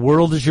say, the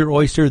world is your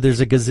oyster.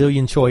 There's a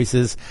gazillion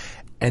choices.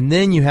 And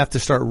then you have to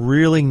start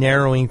really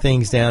narrowing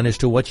things down as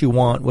to what you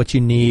want, what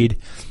you need,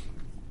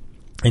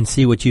 and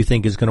see what you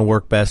think is going to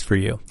work best for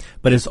you.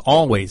 But as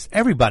always,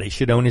 everybody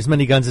should own as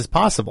many guns as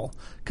possible,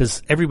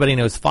 because everybody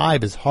knows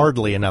 5 is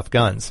hardly enough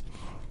guns.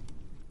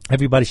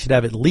 Everybody should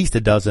have at least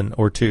a dozen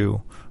or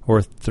 2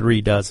 or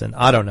 3 dozen.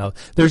 I don't know.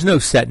 There's no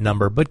set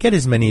number, but get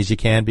as many as you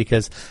can,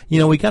 because,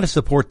 we got to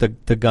support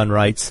the gun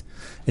rights,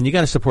 and you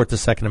got to support the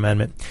Second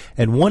Amendment.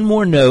 And one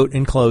more note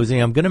in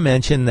closing, I'm going to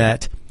mention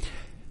that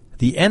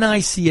the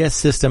NICS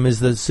system is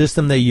the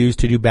system they use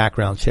to do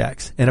background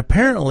checks. And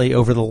apparently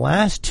over the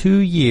last 2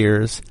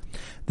 years,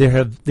 there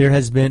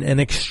has been an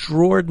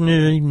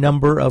extraordinary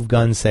number of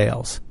gun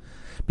sales.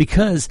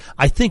 Because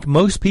I think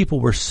most people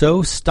were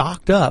so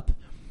stocked up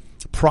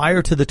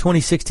prior to the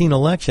 2016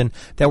 election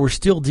that we're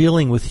still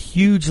dealing with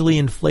hugely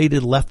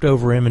inflated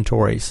leftover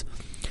inventories.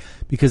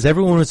 Because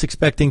everyone was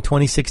expecting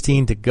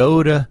 2016 to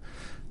go to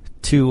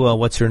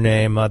what's her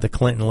name, the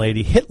Clinton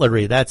lady,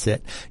 Hillary, that's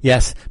it.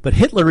 Yes, but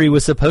Hillary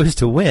was supposed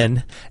to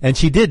win, and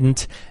she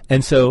didn't,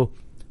 and so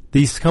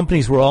these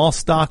companies were all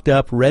stocked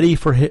up, ready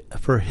for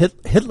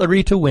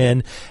Hillary to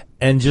win,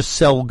 and just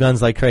sell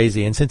guns like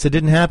crazy. And since it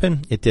didn't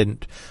happen, it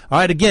didn't. All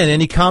right, again,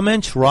 any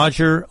comments?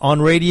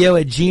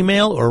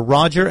 RogerOnRadio@gmail or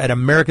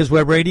Roger@America's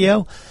Web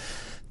Radio.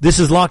 This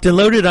is Locked and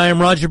Loaded. I am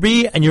Roger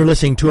B., and you're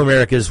listening to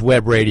America's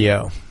Web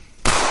Radio.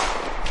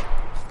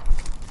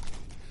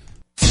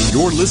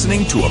 You're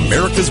listening to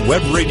America's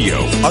Web Radio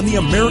on the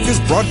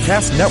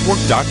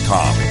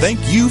AmericasBroadcastNetwork.com. Thank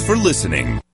you for listening.